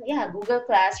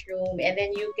Classroom, and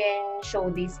then you can show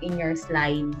this in your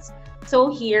slides. So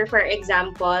here, for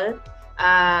example,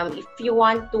 if you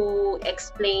want to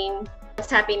explain what's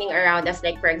happening around us,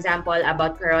 like for example,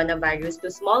 about coronavirus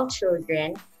to small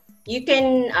children, you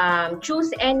can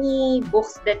choose any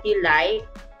books that you like.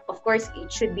 Of course,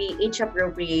 it should be age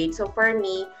appropriate. So for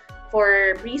me,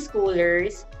 for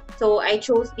preschoolers, so I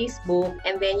chose this book,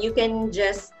 and then you can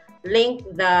just link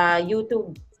the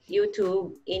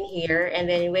YouTube in here, and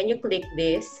then when you click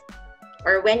this,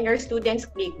 or when your students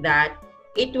click that,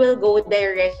 it will go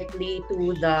directly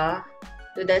to the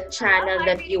channel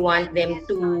that you want them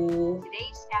to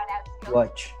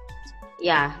Watch.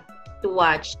 Yeah, to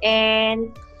watch.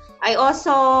 And I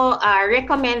also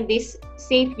recommend this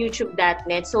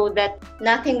safeyoutube.net so that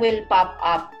nothing will pop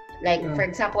up, like for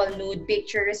example, nude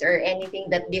pictures or anything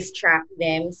that distract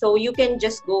them. So you can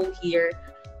just go here,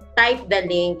 type the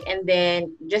link, and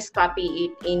then just copy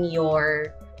it in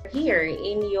your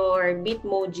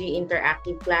Bitmoji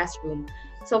interactive classroom.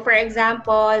 So for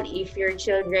example, if your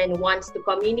children wants to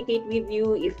communicate with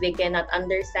you, if they cannot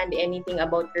understand anything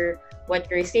about what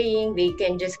you're saying, they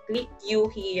can just click you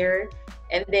here,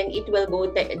 and then it will go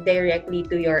directly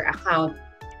to your account.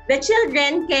 The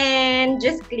children can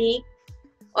just click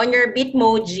on your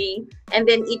Bitmoji, and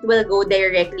then it will go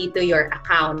directly to your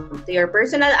account, to your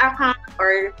personal account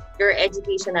or your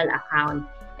educational account.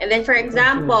 And then, for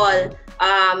example,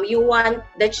 you want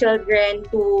the children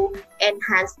to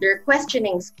enhance their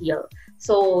questioning skill.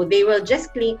 So they will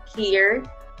just click here,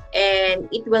 and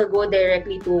it will go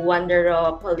directly to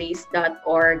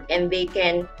wanderopolis.org, and they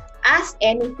can ask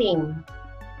anything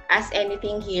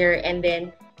here, and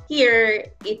then here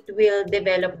it will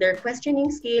develop their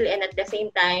questioning skill, and at the same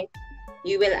time,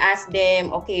 you will ask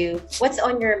them, okay, what's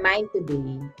on your mind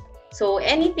today? So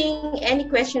any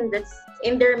question that's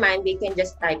in their mind, they can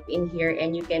just type in here,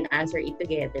 and you can answer it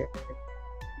together.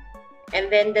 And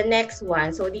then the next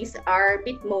one, so these are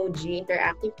Bitmoji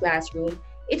Interactive Classroom.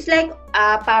 It's like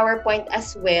a PowerPoint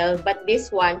as well, but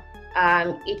this one,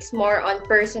 it's more on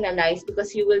personalized,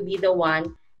 because you will be the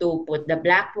one to put the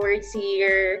blackboards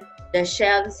here, the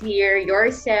shelves here,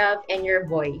 yourself, and your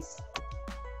voice.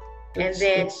 And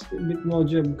then it's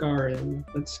Bitmoji of Karen.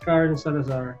 That's Karen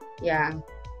Salazar. Yeah.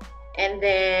 And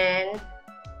then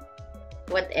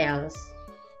what else?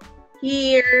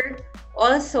 Here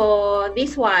Also,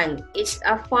 this one, it's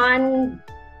a fun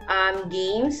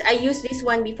games. I used this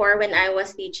one before when I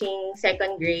was teaching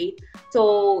second grade.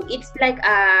 So it's like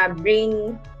a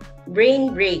brain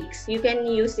breaks. You can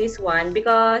use this one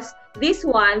because these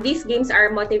games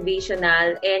are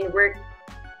motivational and work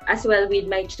as well with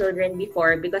my children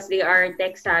before because they are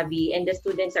tech savvy and the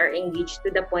students are engaged to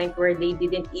the point where they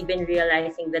didn't even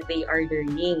realizing that they are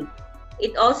learning.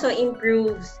 It also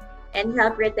improves and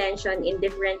help retention in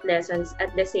different lessons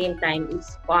at the same time.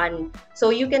 It's fun.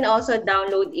 So you can also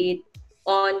download it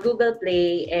on Google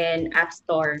Play and App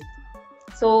Store.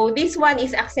 So this one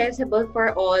is accessible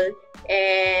for all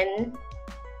and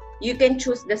you can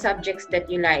choose the subjects that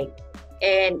you like.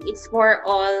 And it's for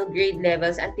all grade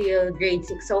levels until grade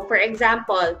 6. So for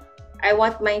example, I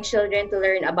want my children to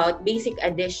learn about basic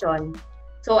addition.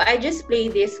 So I just play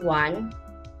this one.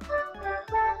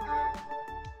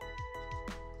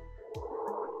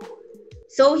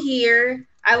 So here,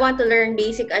 I want to learn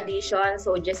basic addition.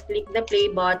 So just click the play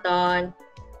button,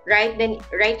 write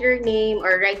your name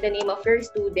or write the name of your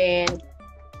student.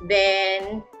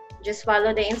 Then just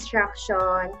follow the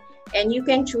instruction. And you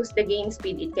can choose the game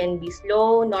speed. It can be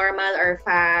slow, normal, or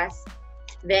fast.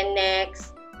 Then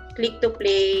next, click to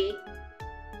play.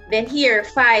 Then here,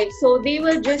 5. So they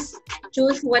will just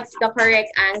choose what's the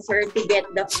correct answer to get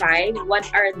the 5. What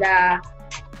are the,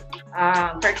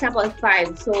 for example,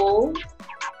 5. So,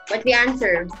 what's the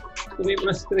answer? 3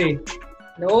 plus 3.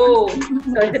 No.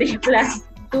 So 3 plus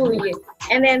 2. Yes.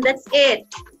 And then that's it.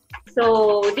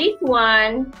 So this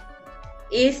one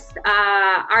is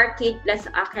arcade plus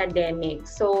academic.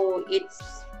 So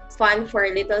it's fun for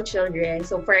little children.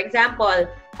 So for example,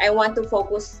 I want to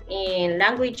focus in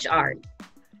language art.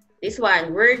 This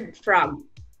one, word frog.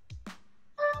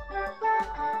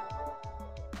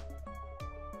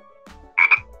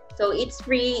 So it's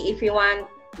free if you want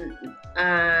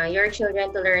your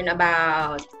children to learn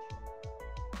about.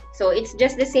 So it's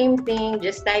just the same thing.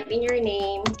 Just type in your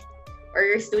name or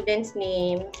your student's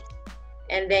name.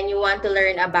 And then you want to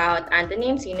learn about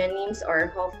antonyms, synonyms,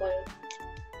 or homophone.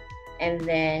 And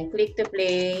then click to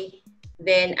play.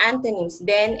 Then antonyms.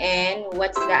 Then and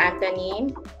what's the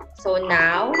antonym? So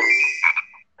now.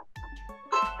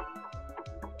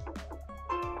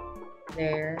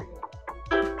 There.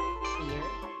 Here.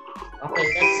 Okay,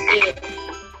 that's it.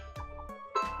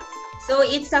 So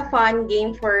it's a fun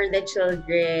game for the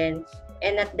children.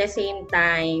 And at the same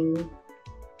time,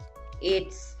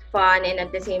 it's fun, and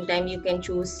at the same time you can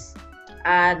choose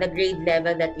the grade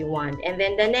level that you want. And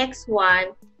then the next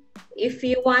one, if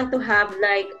you want to have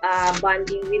like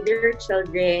bonding with your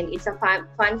children, it's a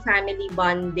fun family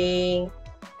bonding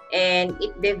and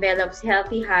it develops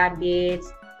healthy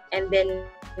habits, and then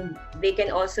they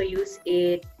can also use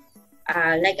it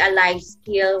like a life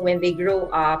skill when they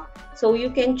grow up. So you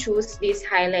can choose this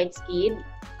highlight skid.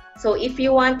 So if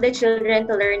you want the children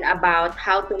to learn about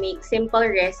how to make simple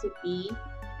recipe,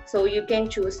 so you can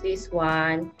choose this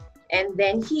one. And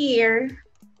then here,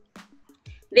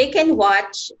 they can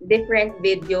watch different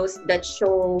videos that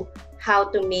show how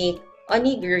to make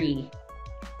onigiri.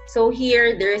 So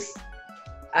here, there's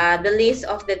the list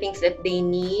of the things that they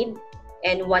need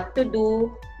and what to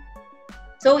do.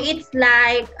 So it's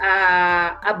like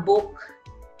a book,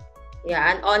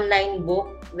 an online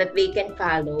book that they can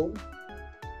follow.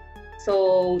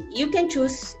 So you can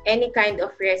choose any kind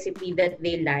of recipe that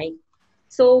they like.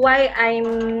 So why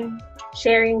I'm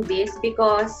sharing this?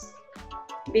 Because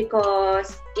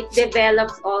it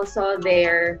develops also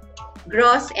their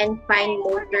gross and fine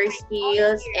motor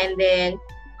skills, and then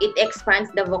it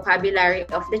expands the vocabulary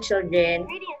of the children,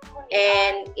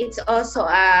 and it's also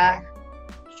a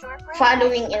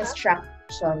following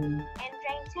instruction.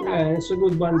 Yeah, it's a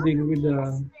good bonding with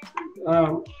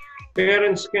the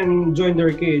parents can join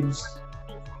their kids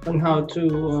on how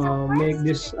to make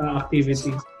this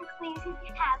activity.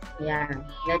 Yeah,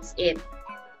 that's it.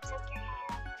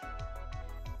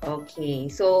 Okay,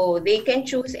 so they can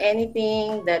choose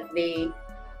anything that they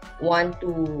want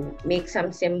to make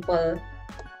some simple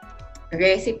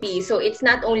recipe. So it's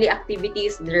not only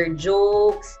activities, there are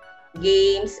jokes,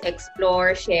 games,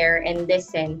 explore, share, and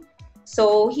listen.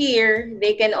 So here,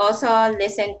 they can also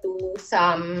listen to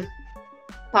some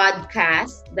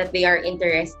podcasts that they are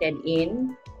interested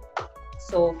in.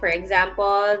 So for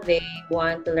example, they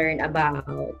want to learn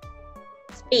about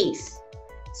space.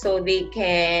 So they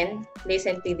can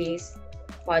listen to this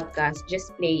podcast,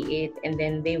 just play it, and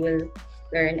then they will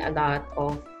learn a lot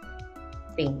of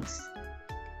things.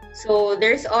 So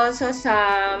there's also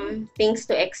some things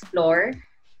to explore.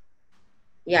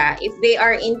 Yeah, if they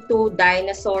are into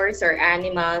dinosaurs or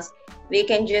animals, they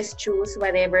can just choose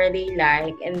whatever they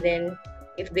like. And then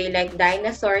If they like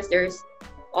dinosaurs, there's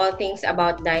all things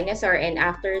about dinosaur, and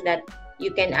after that, you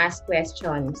can ask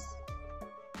questions.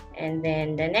 And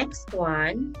then the next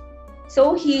one.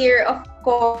 So here, of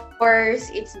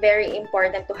course, it's very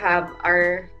important to have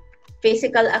our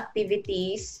physical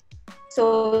activities.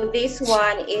 So this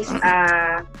one is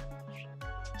a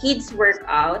kids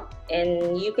workout,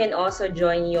 and you can also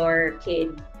join your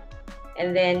kid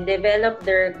and then develop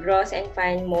their gross and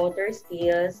fine motor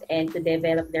skills and to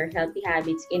develop their healthy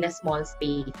habits in a small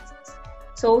space.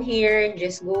 So here,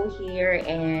 just go here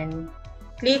and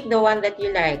click the one that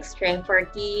you like. Strength for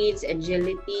kids,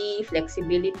 agility,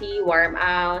 flexibility, warm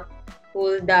out,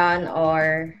 cool down,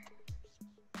 or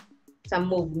some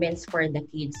movements for the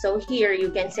kids. So here,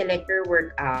 you can select your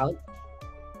workout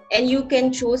and you can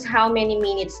choose how many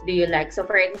minutes do you like. So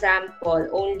for example,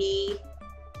 only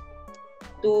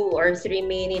 2 or 3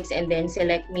 minutes, and then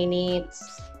select minutes,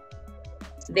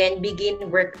 then begin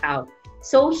workout.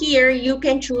 So here, you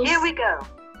can choose. Here we go.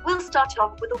 We'll start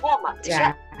off with a warm-up to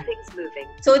get things moving.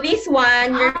 So this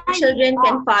one, your children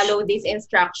can follow this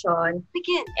instruction.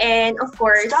 Begin. And of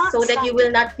course, so that you will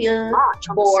not feel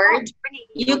bored,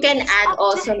 you can add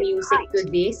also music to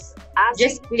this.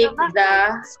 Just click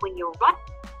the swing your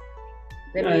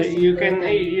right. You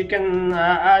can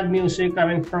add music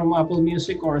coming from Apple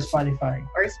Music or Spotify.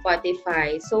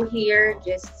 So here,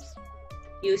 just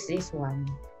use this one.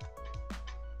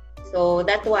 So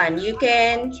that one, you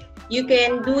can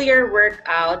do your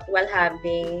workout while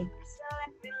having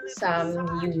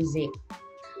some music.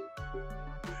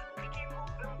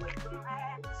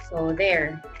 So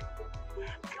there.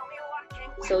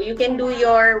 So you can do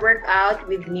your workout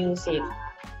with music.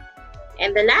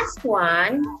 And the last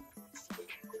one,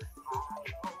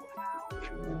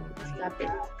 stop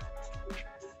it.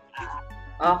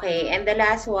 Okay, and the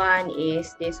last one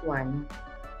is this one.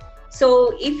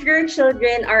 So if your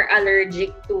children are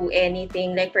allergic to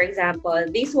anything, like for example,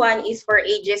 this one is for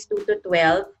ages 2 to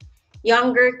 12.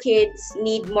 Younger kids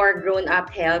need more grown-up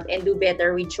help and do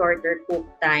better with shorter cook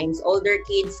times. Older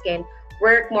kids can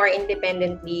work more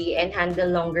independently and handle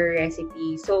longer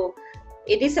recipes. So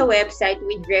it is a website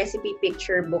with recipe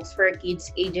picture books for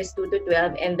kids ages 2 to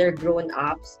 12 and their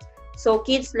grown-ups. So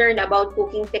kids learn about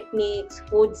cooking techniques,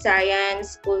 food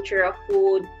science, culture of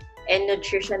food, and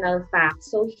nutritional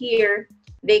facts. So here,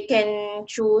 they can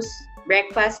choose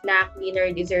breakfast, snack,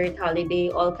 dinner, dessert, holiday,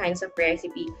 all kinds of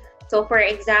recipe. So for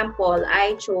example,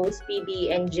 I chose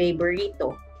PB&J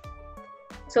burrito.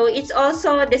 So it's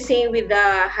also the same with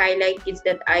the highlight kids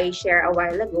that I shared a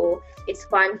while ago. It's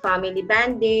fun family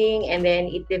banding, and then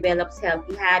it develops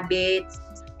healthy habits,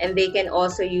 and they can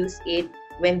also use it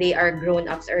when they are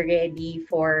grown-ups already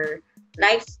for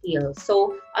life skills.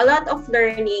 So a lot of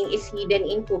learning is hidden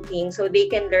in cooking, so they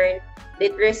can learn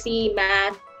literacy,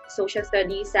 math, social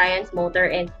studies, science, motor,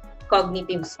 and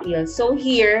cognitive skills. So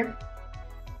here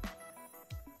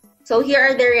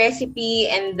are the recipe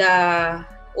and the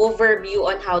overview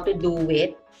on how to do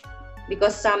it,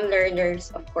 because some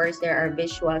learners, of course, there are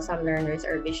visual, some learners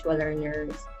are visual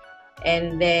learners.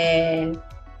 And then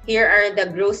here are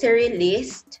the grocery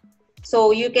list.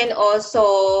 So you can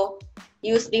also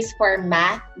use this for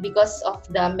math because of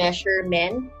the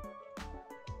measurement.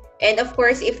 And of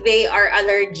course, if they are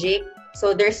allergic,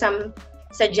 so there's some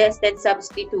suggested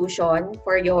substitution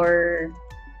for your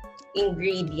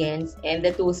ingredients and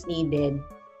the tools needed.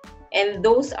 And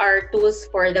those are tools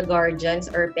for the guardians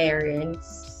or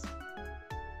parents.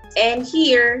 And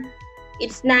here,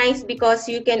 it's nice because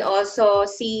you can also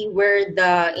see where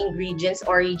the ingredients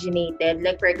originated.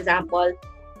 Like for example,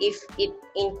 if it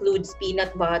includes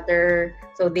peanut butter,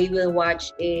 so they will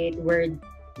watch it where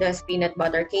the peanut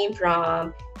butter came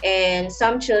from. And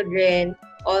some children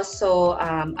also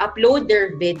upload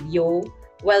their video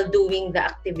while doing the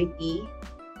activity.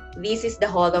 This is the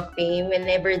Hall of Fame.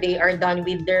 Whenever they are done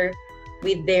with their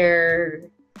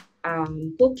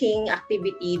cooking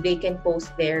activity, they can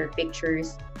post their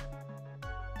pictures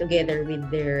together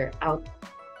with their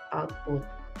output.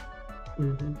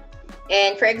 Mm-hmm.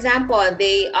 And for example,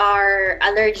 they are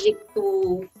allergic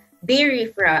to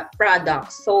dairy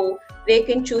products, so they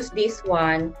can choose this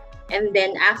one. And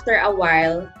then after a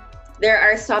while, there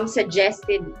are some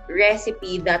suggested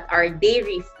recipes that are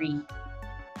dairy-free.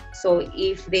 So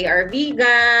if they are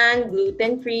vegan,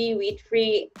 gluten-free,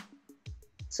 wheat-free,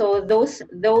 so those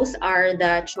are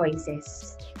the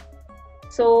choices.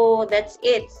 So that's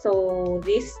it. So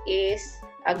this is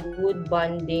a good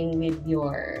bonding with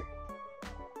your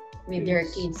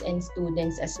kids and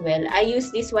students as well. I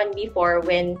used this one before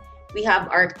when we have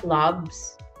our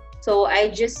clubs. So I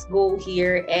just go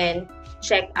here and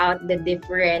check out the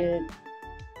different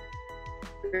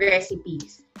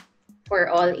recipes. for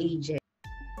all ages.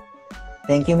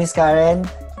 Thank you, Miss Karen.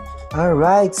 All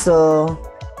right, so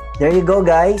there you go,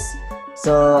 guys.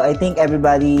 So I think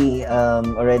everybody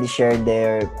already shared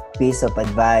their piece of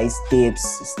advice, tips,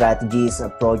 strategies,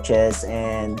 approaches,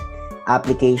 and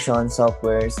application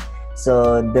softwares.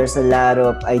 So there's a lot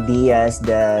of ideas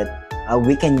that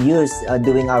we can use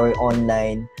doing our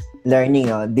online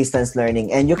learning, distance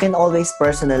learning, and you can always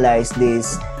personalize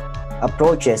these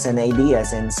approaches and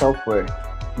ideas and software.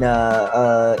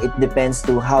 It depends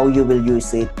to how you will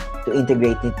use it to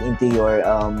integrate it into your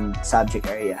subject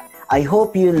area. I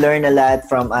hope you learn a lot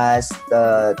from us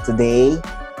today.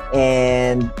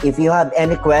 And if you have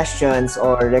any questions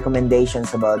or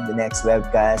recommendations about the next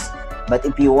webcast, but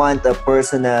if you want a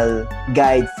personal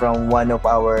guide from one of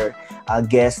our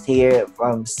guests here,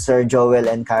 from Sir Joel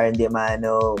and Karen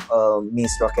Diamano,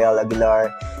 Miss Raquel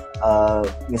Aguilar,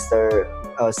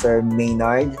 Sir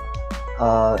Maynard,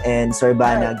 and Sir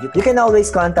Banag, you can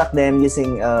always contact them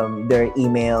using their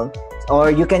email,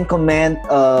 or you can comment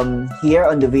here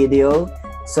on the video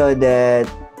so that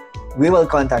we will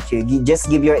contact you. Just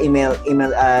give your email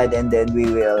ad, and then we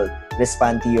will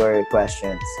respond to your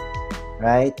questions.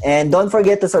 Right? And don't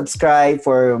forget to subscribe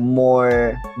for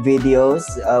more videos.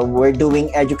 We're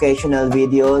doing educational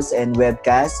videos and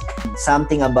webcasts,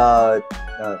 something about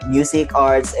music,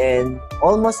 arts, and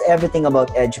almost everything about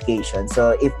education.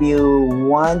 So if you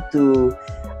want to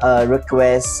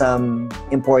request some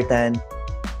important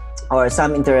or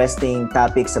some interesting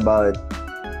topics about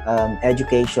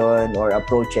education or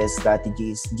approaches,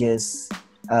 strategies, just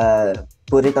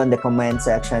put it on the comment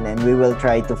section, and we will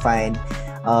try to find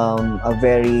a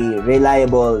very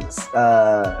reliable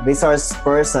resource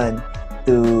person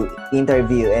to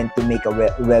interview and to make a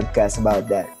webcast about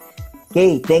that.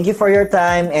 Okay, thank you for your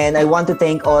time, and I want to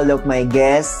thank all of my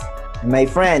guests, my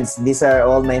friends. These are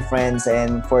all my friends,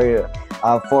 and for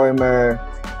former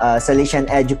Salesian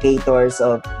educators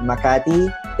of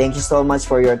Makati. Thank you so much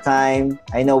for your time.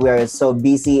 I know we are so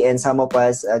busy, and some of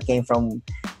us came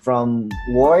from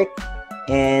work,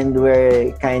 and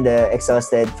we're kind of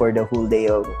exhausted for the whole day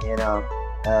of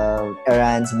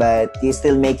errands, but you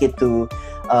still make it to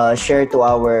share to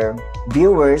our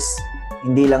viewers,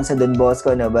 hindi lang sa Don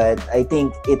Bosco, no, but I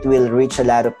think it will reach a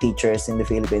lot of teachers in the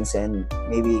Philippines and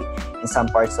maybe in some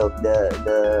parts of the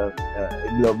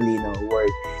globally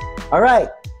world. All right,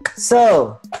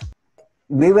 so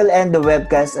we will end the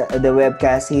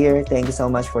webcast here. Thank you so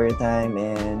much for your time,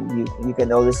 and you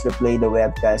can always replay the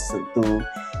webcast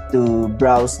to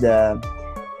browse the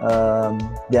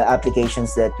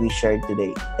applications that we shared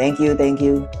today. Thank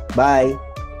you. Bye.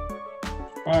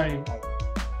 Bye.